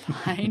the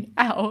Grapevine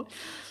out.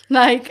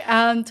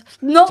 And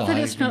not that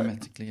it's not...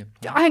 Diagrammatically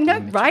apart, I know,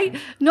 diametrically. right?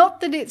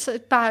 Not that it's a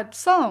bad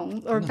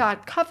song or a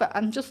bad cover.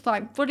 I'm just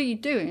like, what are you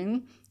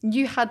doing?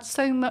 You had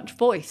so much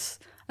voice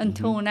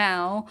until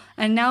now,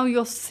 and now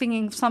you're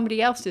singing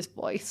somebody else's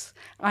voice.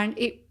 And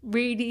it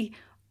really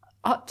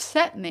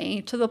upset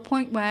me to the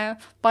point where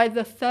by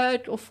the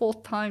third or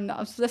fourth time that I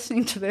was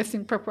listening to this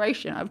in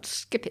preparation, I would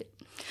skip it.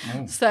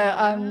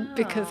 So,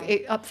 because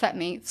it upset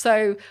me.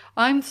 So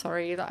I'm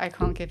sorry that I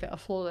can't give it a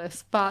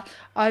flawless, but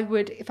I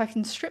would, if I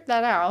can strip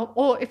that out,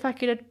 or if I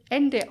could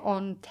end it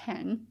on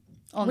 10,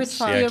 on Which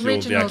side, the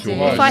original did.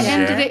 if I Yeah.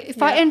 ended it,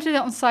 if I ended it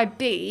on side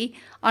B,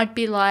 I'd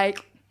be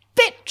like,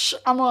 bitch,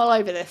 I'm all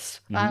over this.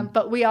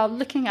 But we are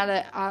looking at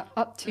it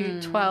up to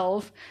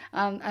 12,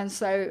 and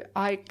so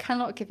I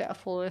cannot give it a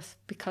flawless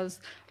because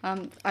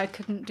I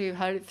couldn't do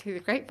Heard It Through the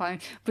Grapevine,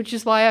 which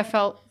is why I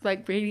felt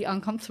like really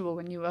uncomfortable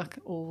when you were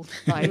all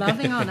like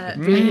Loving on it.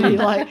 really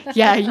like,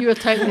 yeah, you were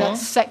totally like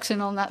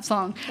sexing on that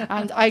song,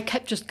 and I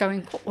kept just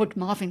going, what would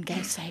Marvin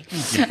Gaye say?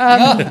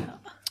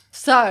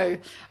 So,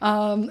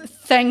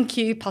 thank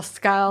you,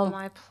 Pascal.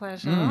 My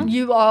pleasure.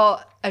 You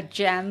are a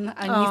gem,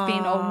 and you've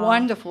been a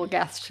wonderful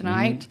guest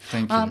tonight.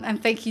 Thank you.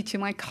 And thank you to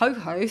my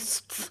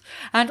co-hosts,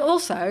 and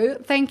also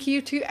thank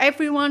you to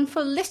everyone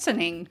for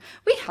listening.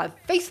 We have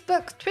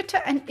Facebook,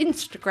 Twitter, and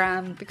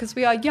Instagram because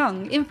we are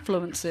young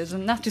influencers,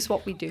 and that is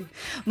what we do.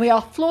 We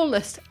are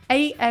Flawless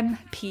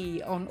AMP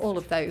on all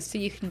of those, so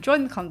you can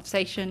join the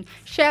conversation,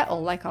 share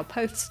or like our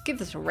posts, give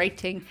us a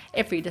rating.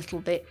 Every little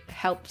bit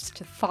helps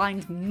to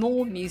find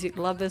more music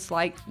lovers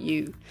like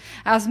you.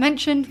 As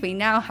mentioned, we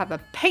now have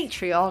a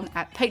Patreon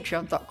at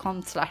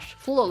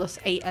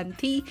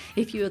patreon.com/flawlessamp.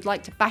 If you would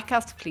like to back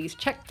us, please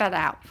check that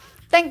out.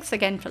 Thanks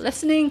again for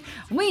listening.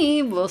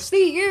 We will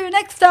see you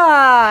next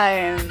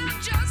time.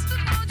 Just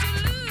about to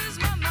lose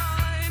my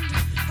mind.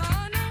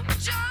 And I'm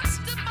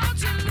just about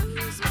to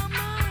lose my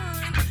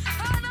mind.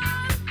 And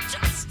I'm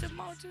just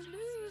about to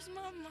lose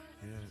my mind.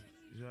 Yeah.